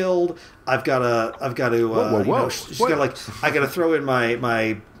gets killed. I've got to. She's got like, I got to throw in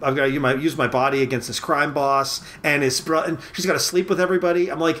I've got to use my body against this crime boss and and she's got to sleep with everybody.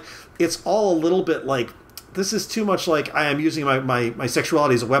 I'm like, it's all a little bit like, this is too much like I am using my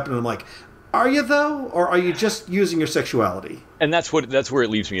sexuality as a weapon. And I'm like, are you though, or are you just using your sexuality? And that's where it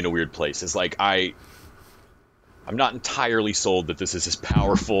leaves me in a weird place. It's like I'm not entirely sold that this is as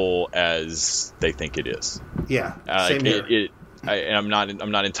powerful as they think it is. Yeah, same here. I'm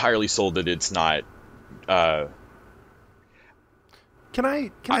not entirely sold that it's not. Can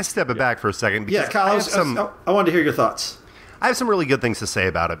I step it back for a second? Because Kyle, I wanted to hear your thoughts. I have some really good things to say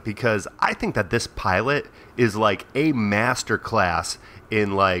about it, because I think that this pilot is like a master class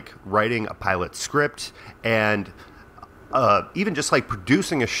in like writing a pilot script and even just like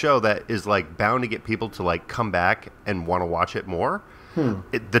producing a show that is like bound to get people to like come back and want to watch it more.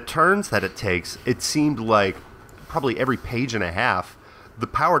 The turns that it takes, it seemed like probably every page and a half, the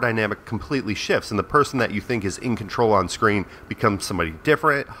power dynamic completely shifts, and the person that you think is in control on screen becomes somebody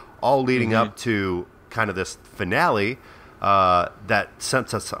different, all leading up to kind of this finale that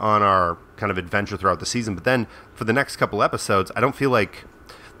sends us on our kind of adventure throughout the season. But then for the next couple episodes, I don't feel like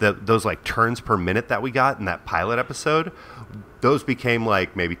those like turns per minute that we got in that pilot episode, those became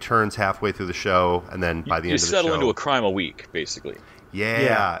like maybe turns halfway through the show, and then by the end of the show, you settle into a crime a week, basically.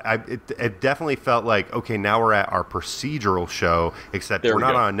 Yeah. It definitely felt like, okay, now we're at our procedural show, except we're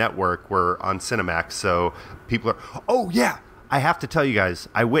not on a network, we're on Cinemax, so people are, oh yeah, I have to tell you guys,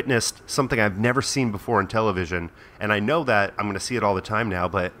 I witnessed something I've never seen before in television, and I know that I'm going to see it all the time now,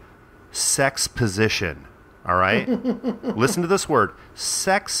 but sex position, all right? Listen to this word,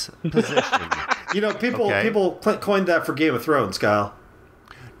 sex position. You know, people coined that for Game of Thrones, Kyle.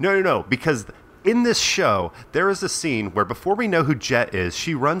 No, because in this show, there is a scene where before we know who Jet is,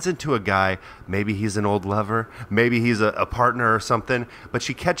 she runs into a guy, maybe he's an old lover, maybe he's a partner or something, but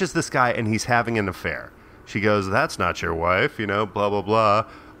she catches this guy and he's having an affair. She goes, that's not your wife, blah, blah, blah.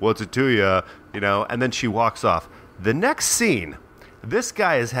 What's it to you? And then she walks off. The next scene, this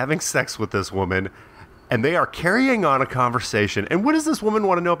guy is having sex with this woman, and they are carrying on a conversation. And what does this woman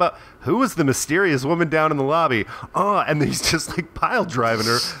want to know about? Who is the mysterious woman down in the lobby? Oh, and he's just like pile driving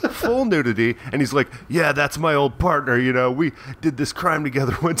her, full nudity. And he's like, yeah, that's my old partner. We did this crime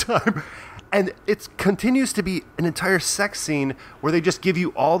together one time. And it continues to be an entire sex scene where they just give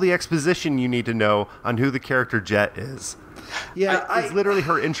you all the exposition you need to know on who the character Jet is. Yeah, it's literally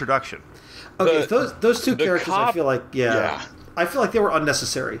her introduction. Okay, those two characters, cop, I feel like, I feel like they were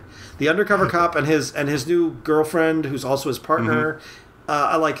unnecessary. The undercover cop and his new girlfriend, who's also his partner.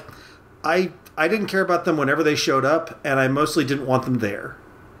 I didn't care about them whenever they showed up, and I mostly didn't want them there.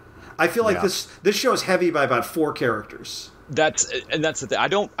 I feel like this show is heavy by about 4 characters. That's the thing. I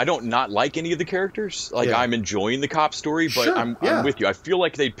don't not like any of the characters. I'm enjoying the cop story, but sure, I'm with you. I feel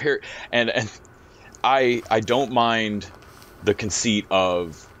like they pair, and I don't mind the conceit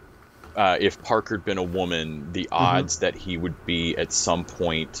of if Parker'd been a woman, the odds that he would be at some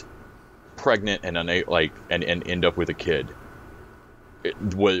point pregnant and and end up with a kid. It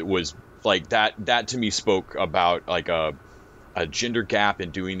was like that to me spoke about like a gender gap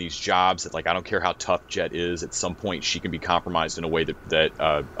in doing these jobs that, like, I don't care how tough Jet is, at some point she can be compromised in a way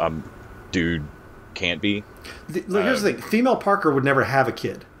that dude can't be. Here's the thing: female Parker would never have a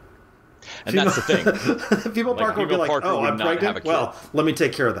kid. And that's the thing. Female Parker would be like, Parker "Oh, I'm pregnant. Well, let me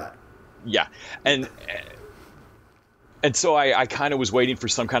take care of that." Yeah, and so I kind of was waiting for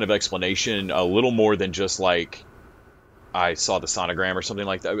some kind of explanation, a little more than just like I saw the sonogram or something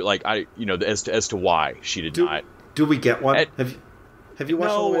like that. Like as to why she did not. Do we get one? Have you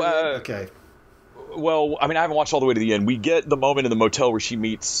watched all the way to the end? Okay. Well, I mean, I haven't watched all the way to the end. We get the moment in the motel where she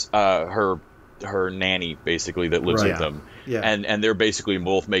meets her nanny, basically, that lives with them. Yeah. And they're basically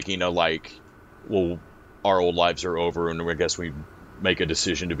both making a, like, well, our old lives are over, and I guess we make a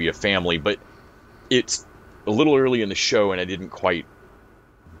decision to be a family. But it's a little early in the show, and I didn't quite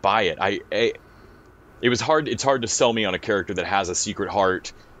buy it. It was hard. It's hard to sell me on a character that has a secret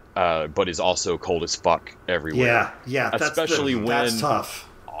heart, but is also cold as fuck everywhere. Yeah. Especially when that's tough.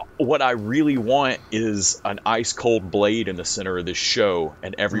 What I really want is an ice cold blade in the center of this show,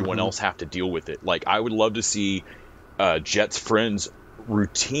 and everyone else have to deal with it. Like, I would love to see Jet's friends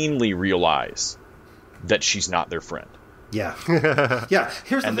routinely realize that she's not their friend. Yeah. Yeah.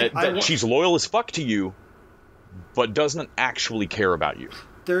 Here's the thing: that she's loyal as fuck to you, but doesn't actually care about you.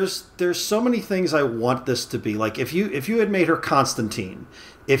 There's so many things I want this to be. Like, if you had made her Constantine,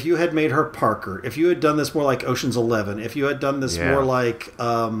 if you had made her Parker, if you had done this more like Ocean's 11, if you had done this more like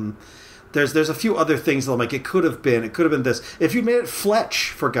there's a few other things that I'm like, it could have been this. If you made it Fletch,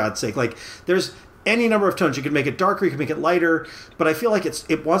 for God's sake, like, there's any number of tones. You could make it darker, you could make it lighter, but I feel like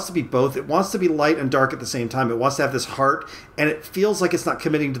it wants to be both. It wants to be light and dark at the same time. It wants to have this heart, and it feels like it's not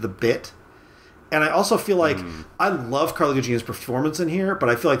committing to the bit. And I also feel like I love Carla Gugino's performance in here, but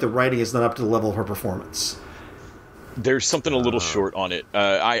I feel like the writing is not up to the level of her performance. There's something a little short on it.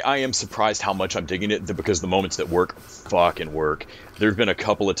 I am surprised how much I'm digging it, because the moments that work fucking work. There have been a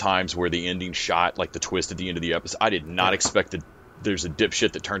couple of times where the ending shot, like the twist at the end of the episode, I did not expect that there's a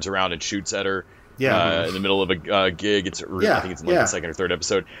dipshit that turns around and shoots at her in the middle of a gig. I think it's like the second or third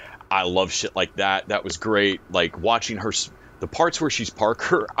episode. I love shit like that. That was great. Like, watching her, the parts where she's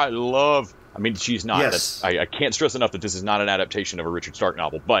Parker, I love. I mean, she's not. Yes. I can't stress enough that this is not an adaptation of a Richard Stark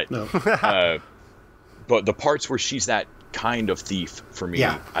novel, but but the parts where she's that kind of thief, for me,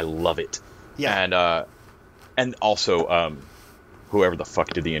 I love it. Yeah. And also, whoever the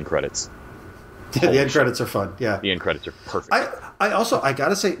fuck did the end credits. The end credits are fun. Yeah. The end credits are perfect. I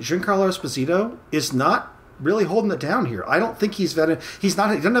gotta say, Giancarlo Esposito is not really holding it down here. I don't think he's vetted. He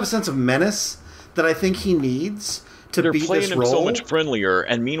doesn't have a sense of menace that I think he needs. They're playing him so much friendlier,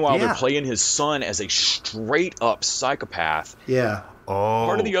 and meanwhile they're playing his son as a straight-up psychopath. Yeah. Oh.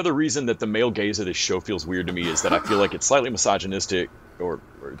 Part of the other reason that the male gaze of this show feels weird to me is that I feel like it's slightly misogynistic, or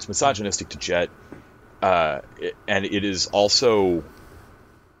it's misogynistic to Jet, and it is also.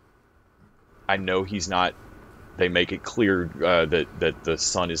 I know he's not. They make it clear that the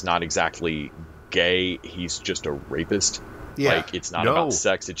son is not exactly gay. He's just a rapist. Yeah. Like, it's not about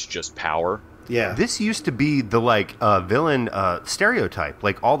sex. It's just power. Yeah. This used to be the, like, villain stereotype.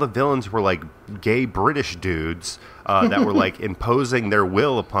 Like, all the villains were, like, gay British dudes that were, like, imposing their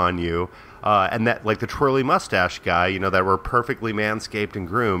will upon you. And that, like, the twirly mustache guy, that were perfectly manscaped and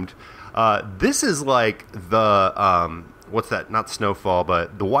groomed. This is, like, the, what's that? Not Snowfall,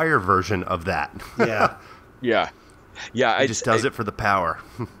 but the Wire version of that. Yeah. Yeah. He just does it for the power.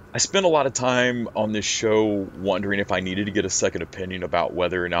 I spent a lot of time on this show wondering if I needed to get a second opinion about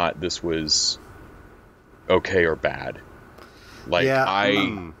whether or not this was okay or bad. Like, I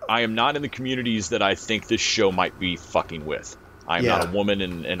am not in the communities that I think this show might be fucking with. I am not a woman,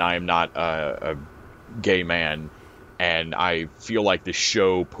 and I am not a gay man, and I feel like this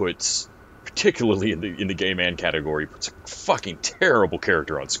show puts, particularly in the gay man category, puts a fucking terrible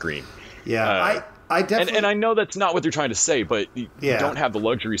character on screen. Yeah, I definitely... And I know that's not what they're trying to say, but you don't have the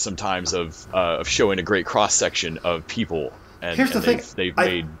luxury sometimes of showing a great cross-section of people. And, Here's the thing. They've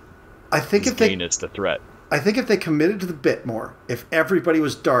made gayness the threat. I think if they committed to the bit more, if everybody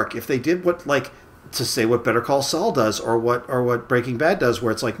was dark, if they did what Better Call Saul does, or what Breaking Bad does,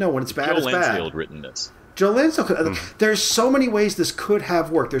 where it's like, no, when it's bad, it's bad. Joe Lansfield written this. Joe Lansfield. There's so many ways this could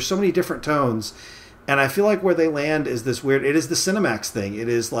have worked. There's so many different tones. And I feel like where they land is this weird... It is the Cinemax thing. It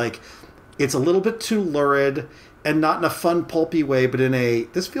is like... It's a little bit too lurid, and not in a fun, pulpy way, but in a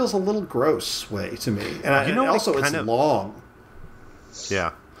this feels a little gross way to me. And also it's long.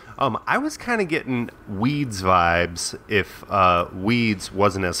 Yeah. I was kind of getting Weeds vibes if Weeds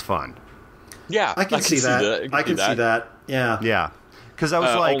wasn't as fun. Yeah, I can see that. I can see that. Yeah. Yeah. Because I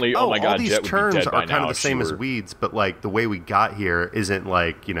was like, only, oh my all God, these Jet would be terms dead are by kind of now the if she same as were- weeds, but like the way we got here isn't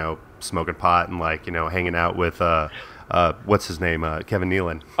like, you know, smoking pot and like, you know, hanging out with what's his name, Kevin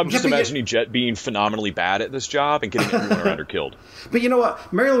Nealon. I'm just Yeah, but imagining Jet being phenomenally bad at this job and getting everyone around her killed. But you know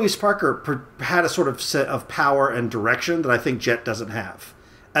what? Mary Louise Parker had a sort of set of power and direction that I think Jet doesn't have.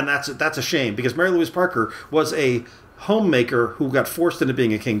 And that's a shame, because Mary Louise Parker was a homemaker who got forced into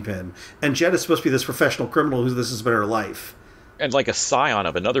being a kingpin. And Jet is supposed to be this professional criminal who this has been her life. And like a scion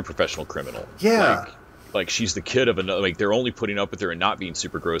of another professional criminal. Yeah. Like she's the kid of another. Like they're only putting up with her and not being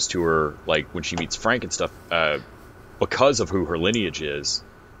super gross to her. Like when she meets Frank and stuff, because of who her lineage is.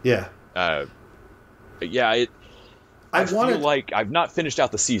 Yeah. Yeah. I feel like I've not finished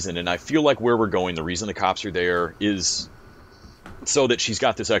out the season, and I feel like where we're going, the reason the cops are there is so that she's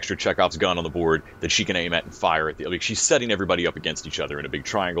got this extra Chekhov's gun on the board that she can aim at and fire at. Like she's setting everybody up against each other in a big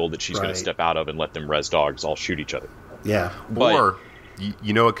triangle that she's going to step out of and let them res dogs all shoot each other. Yeah. But, or,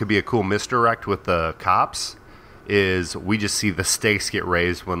 you know, it could be a cool misdirect with the cops is we just see the stakes get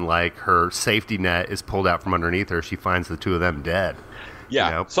raised when, like, her safety net is pulled out from underneath her. She finds the two of them dead. Yeah,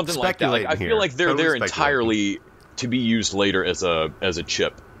 you know? something like that. Like, I feel like they're there entirely to be used later as a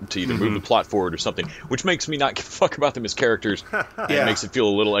chip to either move the plot forward or something, which makes me not give a fuck about them as characters and makes it feel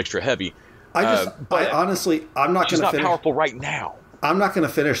a little extra heavy. But honestly, I'm not going to finish. She's not powerful right now. I'm not going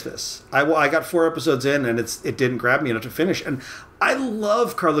to finish this. I got 4 episodes in, and it didn't grab me enough to finish. And I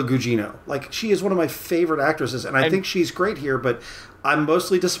love Carla Gugino. Like, she is one of my favorite actresses, and I think she's great here. But I'm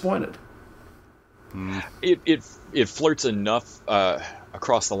mostly disappointed. It flirts enough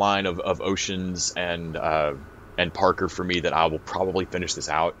across the line of Oceans and Parker for me that I will probably finish this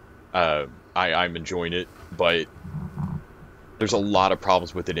out. I'm enjoying it, but there's a lot of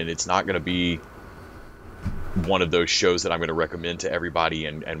problems with it, and it's not going to be one of those shows that I'm going to recommend to everybody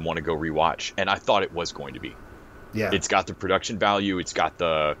and want to go rewatch. And I thought it was going to be. Yeah. It's got the production value. It's got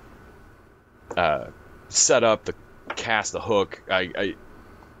the setup, the cast, the hook.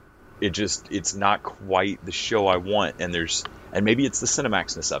 It's not quite the show I want. And maybe it's the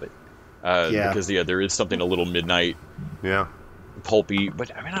Cinemaxness of it. Because there is something a little midnight, pulpy.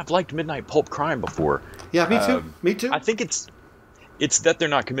 But I mean, I've liked midnight pulp crime before. Yeah, me too. Me too. I think it's that they're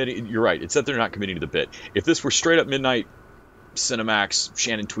not committing. You're right. It's that they're not committing to the bit. If this were straight up midnight Cinemax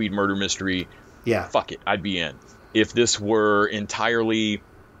Shannon Tweed murder mystery, fuck it, I'd be in. If this were entirely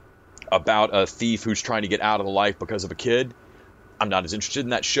about a thief who's trying to get out of the life because of a kid, I'm not as interested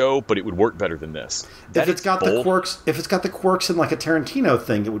in that show, but it would work better than this. If it's got the quirks in like a Tarantino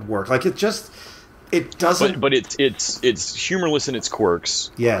thing, it would work. Like it doesn't. But it's humorless in its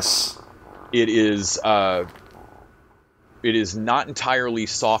quirks. Yes. It is not entirely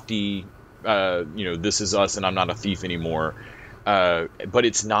softy. This is us, and I'm not a thief anymore. But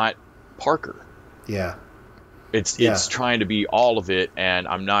it's not Parker. Yeah. It's trying to be all of it, and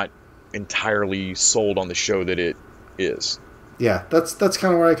I'm not entirely sold on the show that it is. Yeah, that's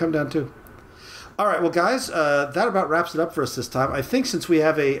kind of where I come down to. All right, well, guys, that about wraps it up for us this time. I think since we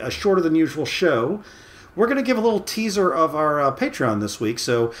have a shorter than usual show, we're going to give a little teaser of our Patreon this week.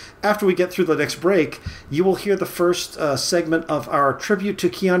 So after we get through the next break, you will hear the first segment of our tribute to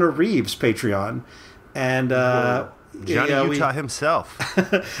Keanu Reeves Patreon. And Johnny Utah himself.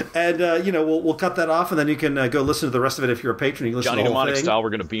 And we'll cut that off, and then you can go listen to the rest of it if you're a patron. You can listen Johnny to the whole Mnemonic thing. style.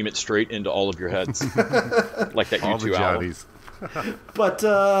 We're going to beam it straight into all of your heads, like that All the U2 album. Johnnies. But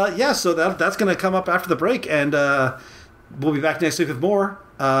so that's going to come up after the break, and we'll be back next week with more.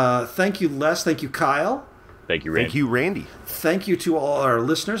 Thank you, Les. Thank you, Kyle. Thank you, Randy. Thank you, Randy. Thank you to all our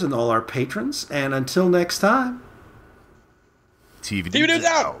listeners and all our patrons. And until next time, TV Dudes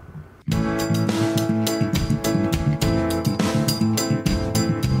out.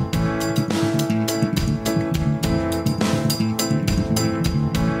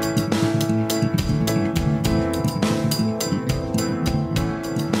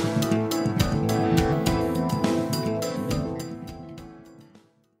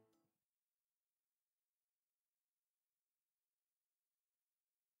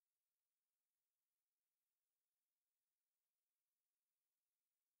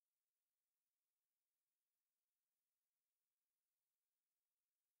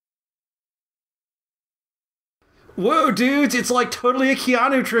 whoa, dudes! It's like totally a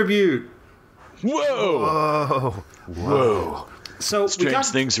Keanu tribute. Whoa! Whoa! So Strange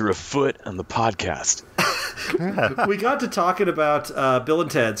things are afoot on the podcast. We got to talking about Bill and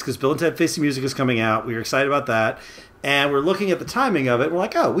Ted's, because Bill and Ted Face the Music is coming out. We were excited about that, and we're looking at the timing of it. We're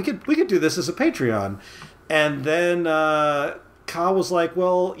like, oh, we could do this as a Patreon. And then Kyle was like,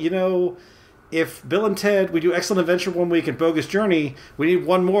 well, if Bill and Ted, we do Excellent Adventure one week and Bogus Journey, we need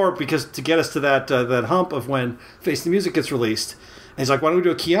one more because to get us to that hump of when Face the Music gets released. And he's like, why don't we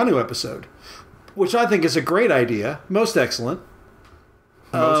do a Keanu episode? Which I think is a great idea. Most excellent.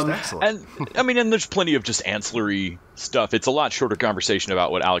 Most excellent. And there's plenty of just ancillary stuff. It's a lot shorter conversation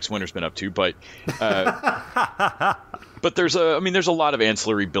about what Alex Winter's been up to, but but there's a lot of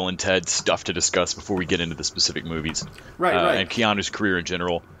ancillary Bill and Ted stuff to discuss before we get into the specific movies. Right. And Keanu's career in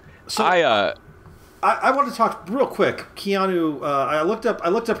general. So I want to talk real quick. Keanu, I looked up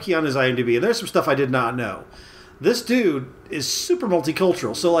Keanu's IMDb, and there's some stuff I did not know. This dude is super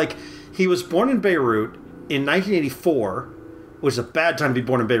multicultural. So, like, he was born in Beirut in 1984, which is a bad time to be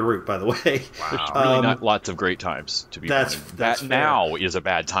born in Beirut, by the way. Wow. Really not lots of great times to be born in. That now is a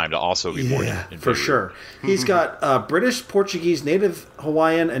bad time to also be born in Beirut. For sure. He's got British, Portuguese, Native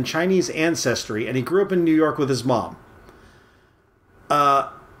Hawaiian, and Chinese ancestry, and he grew up in New York with his mom.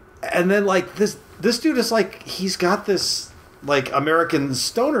 And then, like, this dude is like, he's got this, like, American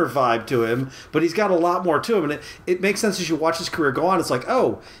stoner vibe to him, but he's got a lot more to him. And it makes sense as you watch his career go on. It's like,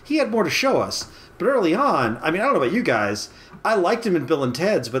 oh, he had more to show us. But early on, I mean, I don't know about you guys, I liked him in Bill and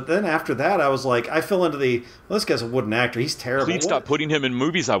Ted's, but then after that, I was like, I fell into well, this guy's a wooden actor. He's terrible. Please stop putting him in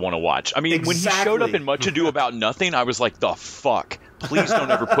movies I want to watch. I mean, when he showed up in Much Ado About Nothing, I was like, the fuck? Please don't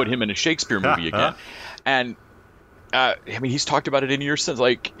ever put him in a Shakespeare movie again. And, I mean, he's talked about it in years since,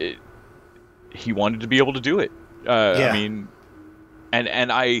 like, he wanted to be able to do it. I mean,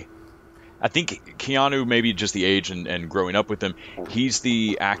 and I think Keanu, maybe just the age and growing up with him, he's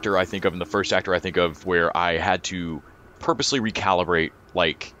the actor I think of, and the first actor I think of where I had to purposely recalibrate,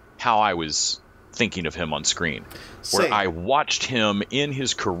 like, how I was thinking of him on screen. Same. Where I watched him in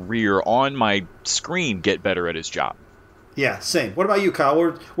his career on my screen get better at his job. Yeah, same. What about you,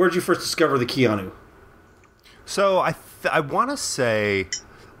 Kyle? Where'd you first discover the Keanu? So I want to say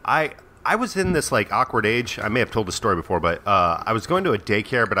I was in this, like, awkward age. I may have told the story before, but I was going to a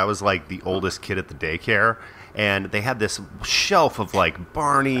daycare, but I was, like, the oldest kid at the daycare. And they had this shelf of, like,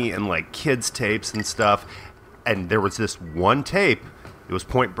 Barney and, like, kids' tapes and stuff. And there was this one tape. It was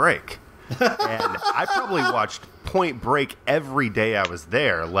Point Break. And I probably watched Point Break every day I was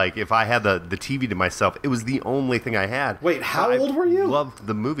there. Like, if I had the TV to myself, it was the only thing I had. Wait, how old were you? I loved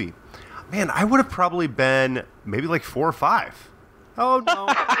the movie. Man, I would have probably been maybe, like, 4 or 5. Oh, no.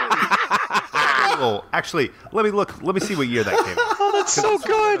 Actually, let me see what year that came out. Oh, that's so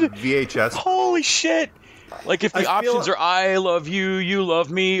good. VHS. Holy shit. Like, if the options are I love you, you love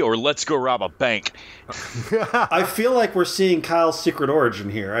me, or let's go rob a bank. I feel like we're seeing Kyle's secret origin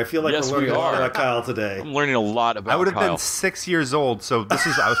here. I feel like we're learning a lot about Kyle today. I'm learning a lot about Kyle. I would have been 6 years old, so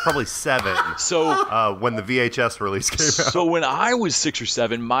I was probably 7 when the VHS release came out. So when I was 6 or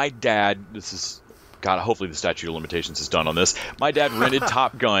 7, my dad, God, hopefully the statute of limitations is done on this. My dad rented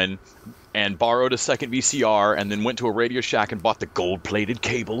Top Gun and borrowed a second VCR and then went to a Radio Shack and bought the gold-plated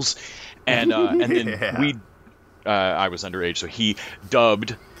cables. And then I was underage, so he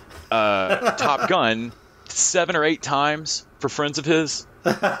dubbed Top Gun 7 or 8 times for friends of his.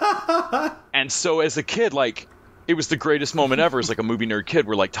 And so as a kid, like, it was the greatest moment ever as, like, a movie nerd kid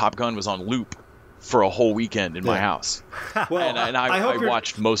where, like, Top Gun was on loop for a whole weekend in my house. Well, and I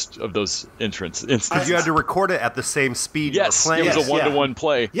watched most of those instances. Because you had to record it at the same speed you were playing. It was a one-to-one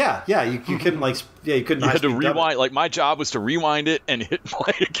play. Yeah, you couldn't, like, you couldn't. You had to rewind. Like, my job was to rewind it and hit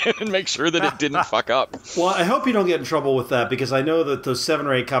play again and make sure that it didn't fuck up. Well, I hope you don't get in trouble with that, because I know that those 7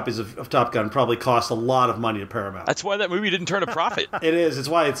 or 8 copies of Top Gun probably cost a lot of money to Paramount. That's why that movie didn't turn a profit. It is. It's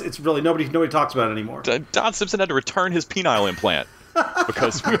why it's really nobody talks about it anymore. Don Simpson had to return his penile implant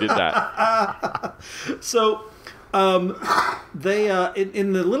because we did that. So, they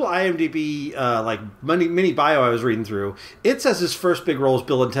in the little IMDb like mini bio I was reading through, it says his first big role is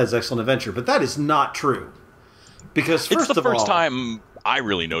Bill and Ted's Excellent Adventure, but that is not true. Because it's the first time I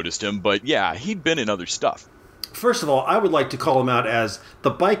really noticed him, but yeah, he'd been in other stuff. First of all, I would like to call him out as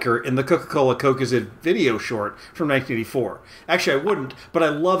the biker in the Coca-Cola Coke-Is-It video short from 1984. Actually, I wouldn't, but I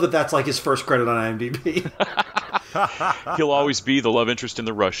love that that's like his first credit on IMDb. He'll always be the love interest in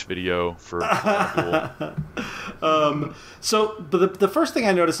the Rush video for So, but the first thing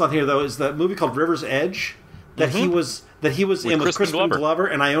I noticed on here, though, is that movie called River's Edge that he was in with Crispin Glover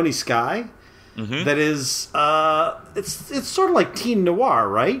and Ione Skye. Mm-hmm. That is, it's sort of like teen noir,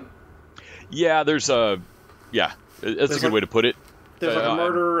 right? Yeah, that's a good way to put it. There's like a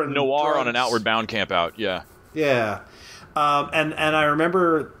murder and noir drugs. On an Outward Bound camp out. Yeah. And I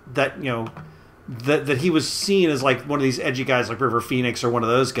remember that that he was seen as like one of these edgy guys, like River Phoenix or one of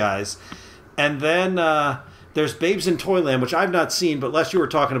those guys. And then there's Babes in Toyland, which I've not seen, but Les, you were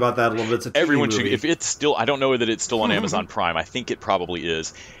talking about that a little bit. It's a TV Everyone movie. should, if it's still, I don't know that it's still on Amazon Prime. I think it probably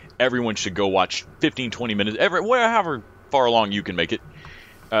is. Everyone should go watch 15, 20 minutes, however far along you can make it.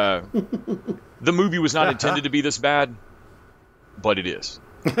 The movie was not intended to be this bad. but it is.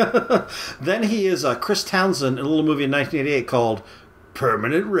 Then he is Chris Townsend in a little movie in 1988 called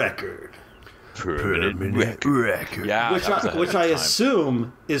Permanent Record. Permanent Record. Yeah, which I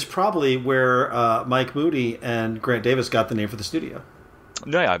assume is probably where Mike Moody and Grant Davis got the name for the studio.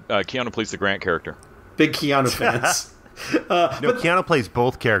 No, yeah, Keanu plays the Grant character. Big Keanu fans. Keanu plays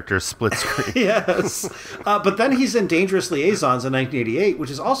both characters split screen. Yes. But then he's in Dangerous Liaisons in 1988, which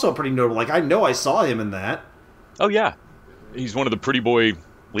is also pretty notable. Like, I know I saw him in that. Oh, yeah. He's one of the pretty boy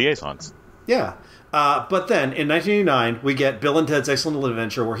liaisons. Yeah. But then, in 1989, we get Bill and Ted's Excellent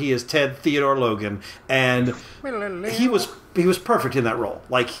Adventure, where he is Ted Theodore Logan, and he was perfect in that role.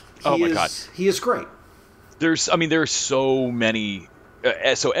 Like, God. He is great. There's so many...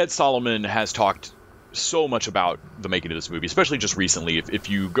 so Ed Solomon has talked so much about the making of this movie, especially just recently. If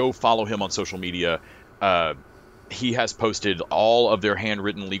you go follow him on social media, he has posted all of their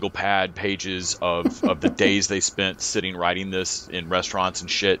handwritten legal pad pages of the days they spent sitting writing this in restaurants and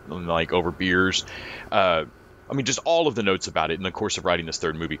shit, and like over beers. Just all of the notes about it in the course of writing this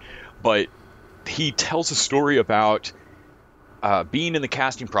third movie. But he tells a story about being in the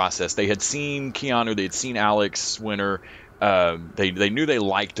casting process. They had seen Keanu, they had seen Alex Winter. They knew they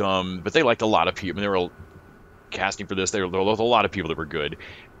liked him, but they liked a lot of people. They were casting for this. There were a lot of people that were good,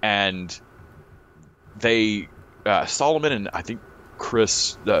 and they Solomon and I think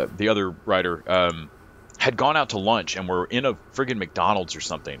Chris, the other writer, had gone out to lunch and were in a friggin' McDonald's or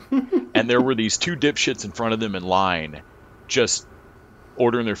something, and there were these two dipshits in front of them in line, just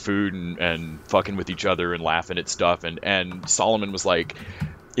ordering their food and fucking with each other and laughing at stuff, and Solomon was like,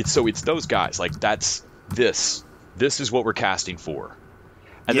 it's those guys, like that's this is what we're casting for.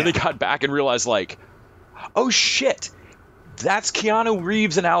 And then they got back and realized, like, oh shit, that's Keanu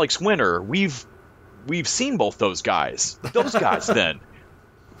Reeves and Alex Winter. We've seen both those guys then.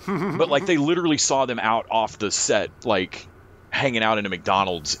 But like, they literally saw them out off the set, like hanging out in a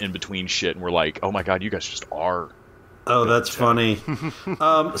McDonald's in between shit, and we're like, oh my god, you guys just are. Oh, that's funny.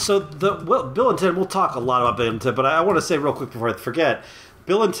 Bill and Ted, we'll talk a lot about Bill and Ted, but I want to say real quick before I forget,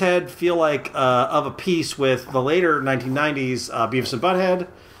 Bill and Ted feel like of a piece with the later 1990s Beavis and Butthead,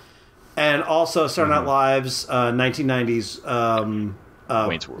 and also Saturday Night Live's 1990s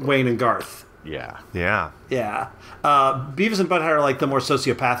Wayne and Garth. Yeah. Beavis and Butthead are like the more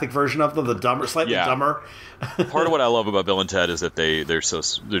sociopathic version of them, the dumber, slightly dumber. Part of what I love about Bill and Ted is that they're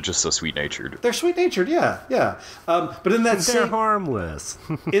just so sweet natured. They're sweet natured, yeah. But in that they're harmless.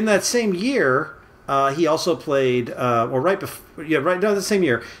 In that same year, he also played, the same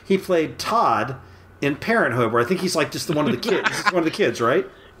year he played Todd in Parenthood, where I think he's like just one of the kids. He's one of the kids, right?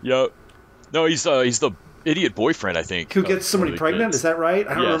 Yep. No, he's the idiot boyfriend, I think. Who gets somebody pregnant? Kids. Is that right?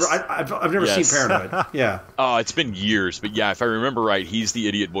 I don't remember. I've never seen Parenthood. Yeah. Oh, it's been years, but yeah, if I remember right, he's the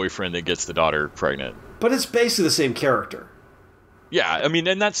idiot boyfriend that gets the daughter pregnant. But it's basically the same character. Yeah, I mean,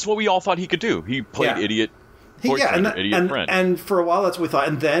 and that's what we all thought he could do. He played idiot boyfriend, idiot friend. And for a while, that's what we thought.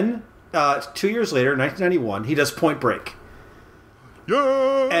 And then 2 years later, 1991, he does Point Break.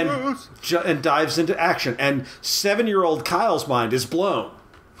 Yes! And dives into action. And 7-year-old Kyle's mind is blown.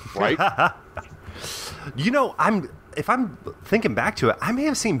 Right? If I'm thinking back to it, I may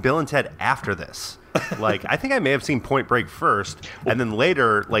have seen Bill and Ted after this. Like, I think I may have seen Point Break first, and then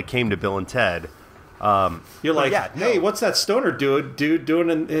later, like, came to Bill and Ted. You're like, hey, what's that stoner dude doing?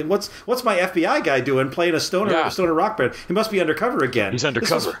 And what's my FBI guy doing playing a stoner rock band? He must be undercover again. He's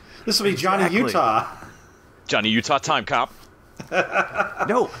undercover. This will be Johnny Utah. Johnny Utah, time cop.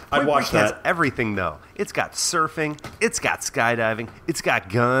 No, I'd watch that. Has everything though. It's got surfing, it's got skydiving, it's got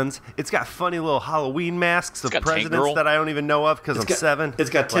guns, it's got funny little Halloween masks of presidents that I don't even know of because I'm 7. It's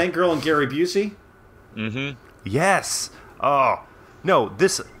got Tank Girl and Gary Busey. Mm-hmm. Yes. Oh no,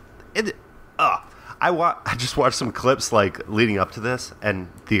 I just watched some clips like leading up to this, and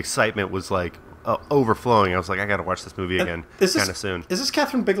the excitement was like overflowing. I was like, I got to watch this movie again kind of soon. Is this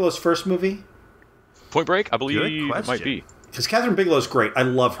Catherine Bigelow's first movie? Point Break, I believe it might be. Because Catherine Bigelow's great. I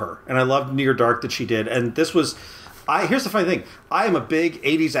love her. And I loved Near Dark that she did. And this was... here's the funny thing. I am a big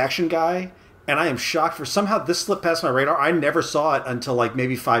 80s action guy, and I am shocked for somehow this slipped past my radar. I never saw it until like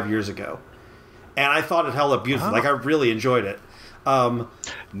maybe 5 years ago. And I thought it held up beautifully. Like, I really enjoyed it.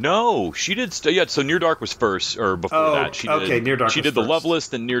 No, she did... so Near Dark was first, or before that. Near Dark She was did first. The Love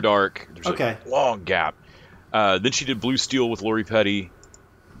List and Near Dark. There's a long gap. Then she did Blue Steel with Lori Petty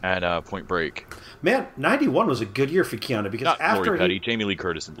and Point Break. Man, 91 was a good year for Keanu because after Lori Petty, Jamie Lee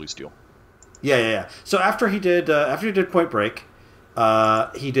Curtis and Blue Steel. Yeah. So after he did Point Break,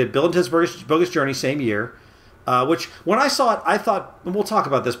 he did Bill and Ted's Bogus Journey same year. Which when I saw it, I thought, and we'll talk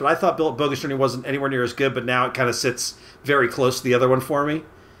about this, but I thought Bogus Journey wasn't anywhere near as good. But now it kind of sits very close to the other one for me.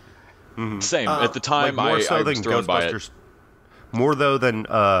 Mm-hmm. Same at the time. like more so I than was thrown by it. More, though, than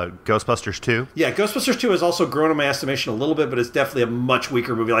Ghostbusters 2? Yeah, Ghostbusters 2 has also grown in my estimation a little bit, but it's definitely a much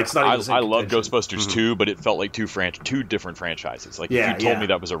weaker movie. Like, it's not even the same I love contention. Ghostbusters 2, but it felt like two different franchises. Like, if you told me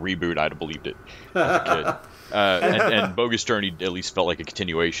that was a reboot, I'd have believed it as a kid. And Bogus Journey at least felt like a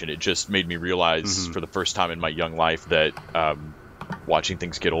continuation. It just made me realize for the first time in my young life that watching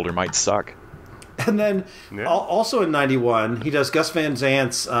things get older might suck. And then also in 91, he does Gus Van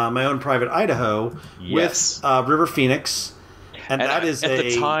Zant's My Own Private Idaho with River Phoenix. And that is at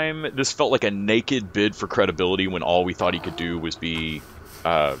the time, this felt like a naked bid for credibility when all we thought he could do was be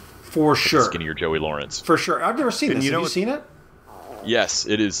for sure skinnier Joey Lawrence. For sure. I've never seen this. Have you seen it? Yes,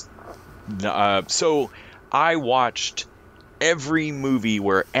 it is. So I watched every movie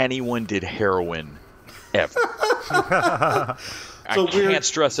where anyone did heroin ever. I can't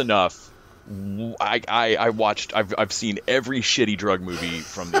stress enough. I've seen every shitty drug movie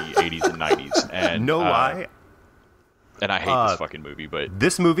from the 80s and 90s. And no lie. And I hate this fucking movie, but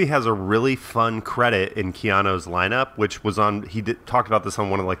this movie has a really fun credit in Keanu's lineup, which was on. He talked about this on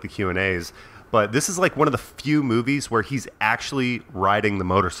one of the Q&As. But this is one of the few movies where he's actually riding the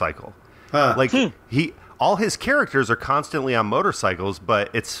motorcycle. All his characters are constantly on motorcycles, but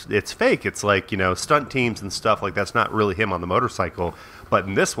it's fake. It's stunt teams and stuff that's not really him on the motorcycle. But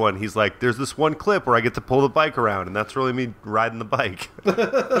in this one, he's there's this one clip where I get to pull the bike around, and that's really me riding the bike.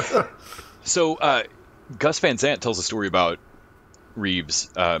 So Gus Van Sant tells a story about Reeves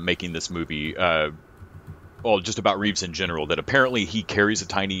making this movie, just about Reeves in general, that apparently he carries a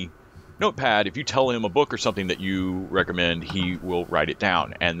tiny notepad. If you tell him a book or something that you recommend, he will write it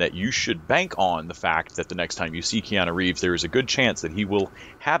down, and that you should bank on the fact that the next time you see Keanu Reeves, there is a good chance that he will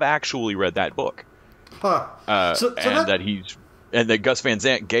have actually read that book. And that Gus Van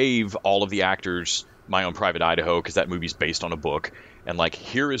Sant gave all of the actors My Own Private Idaho because that movie's based on a book, and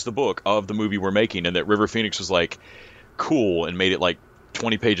here is the book of the movie we're making, and that River Phoenix was cool and made it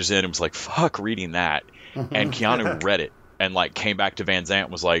 20 pages in and was fuck reading that, and Keanu read it and came back to Van Sant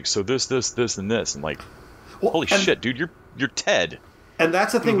and was so this and this, and holy shit, dude, you're Ted. And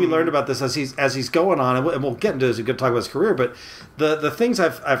that's the thing we learned about this as he's going on, and we'll get into this. We're going to talk about his career, but the things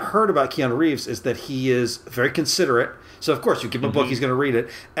I've heard about Keanu Reeves is that he is very considerate. So of course you give him a book, he's going to read it,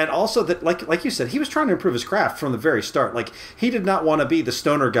 and also that like you said, he was trying to improve his craft from the very start. He did not want to be the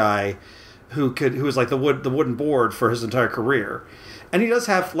stoner guy who was the wooden board for his entire career. And he does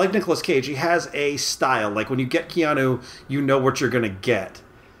have, like Nicolas Cage, he has a style. When you get Keanu, you know what you're going to get.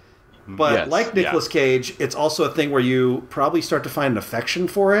 But Nicolas Cage, it's also a thing where you probably start to find an affection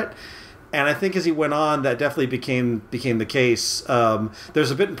for it. And I think as he went on, that definitely became the case.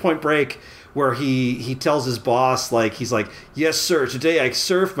 There's a bit in Point Break where he tells his boss, he's yes, sir, today I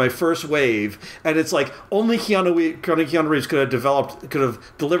surfed my first wave. And it's only Keanu Reeves could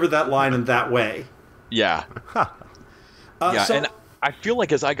have delivered that line in that way. Yeah. And I feel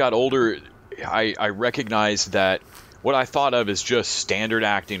as I got older, I recognized that what I thought of as just standard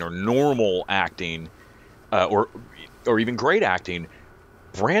acting or normal acting, or even great acting,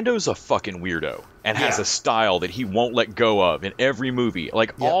 Brando's a fucking weirdo and has a style that he won't let go of in every movie.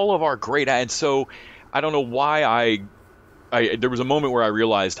 All of our great, and so I don't know why there was a moment where I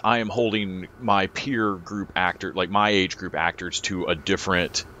realized I am holding my peer group actor, my age group actors, to a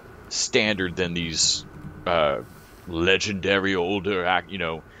different standard than these legendary older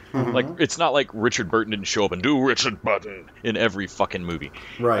it's not like Richard Burton didn't show up and do Richard Burton in every fucking movie,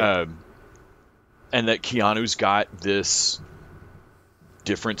 right? And that Keanu's got this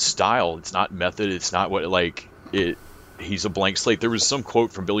different style. It's not method. It's not he's a blank slate. There was some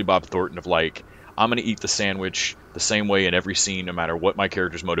quote from Billy Bob Thornton of I'm going to eat the sandwich the same way in every scene, no matter what my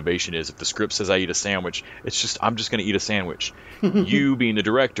character's motivation is. If the script says I eat a sandwich, I'm just going to eat a sandwich. You, being the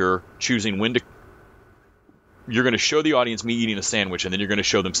director, choosing when to. You're going to show the audience me eating a sandwich, and then you're going to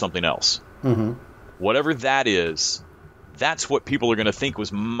show them something else. Mm-hmm. Whatever that is, that's what people are going to think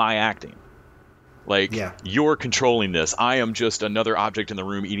was my acting. You're controlling this. I am just another object in the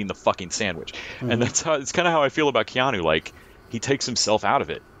room eating the fucking sandwich. Mm-hmm. And it's kind of how I feel about Keanu. He takes himself out of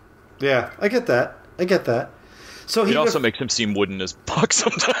it. Yeah, I get that. So it also makes him seem wooden as fuck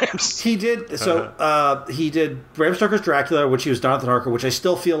sometimes. He did. So he did Bram Stoker's Dracula, which he was Jonathan Harker, which I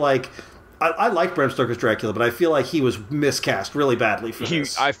still feel like. I like Bram Stoker's Dracula, but I feel like he was miscast really badly for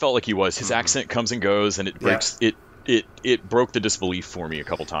this. I felt like he was. His accent comes and goes, and it breaks. It broke the disbelief for me a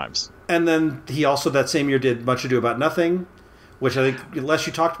couple times. And then he also that same year did Much Ado About Nothing, which I think, unless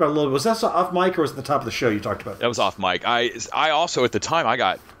you talked about a little bit, was that off mic or was it at the top of the show you talked about? That was off mic. I also at the time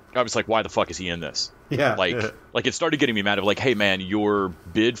I was like, why the fuck is he in this? Yeah, it started getting me mad of hey man, your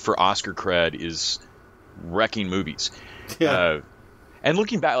bid for Oscar cred is wrecking movies. Yeah. And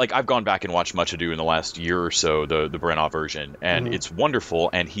looking back, like I've gone back and watched Much Ado in the last year or so, the Branagh version, and it's wonderful,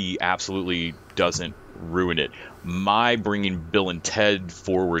 and he absolutely doesn't ruin it. My bringing Bill and Ted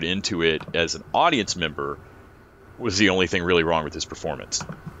forward into it as an audience member was the only thing really wrong with his performance.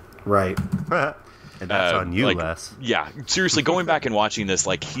 Right. And that's on you, Les. Yeah, seriously, going back and watching this,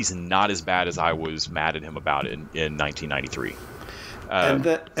 like, he's not as bad as I was mad at him about it in 1993. And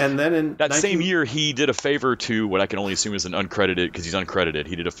then in that same year, he did a favor to what I can only assume is an uncredited, because he's uncredited.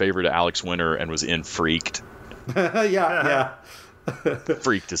 He did a favor to Alex Winter and was in Freaked. yeah.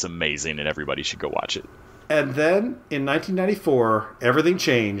 Freaked is amazing, and everybody should go watch it. And then in 1994, everything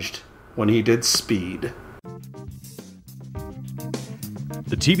changed when he did Speed.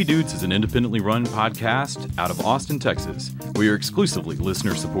 The TV Dudes is an independently run podcast out of Austin, Texas. We are exclusively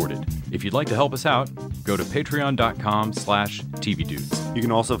listener supported. If you'd like to help us out, go to patreon.com/TV Dudes. You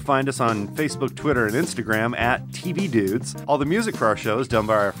can also find us on Facebook, Twitter, and Instagram at TV Dudes. All the music for our show is done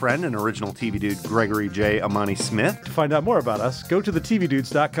by our friend and original TV Dude, Gregory J. Amani Smith. To find out more about us, go to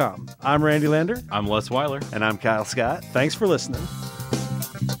thetvdudes.com. I'm Randy Lander. I'm Les Weiler. And I'm Kyle Scott. Thanks for listening.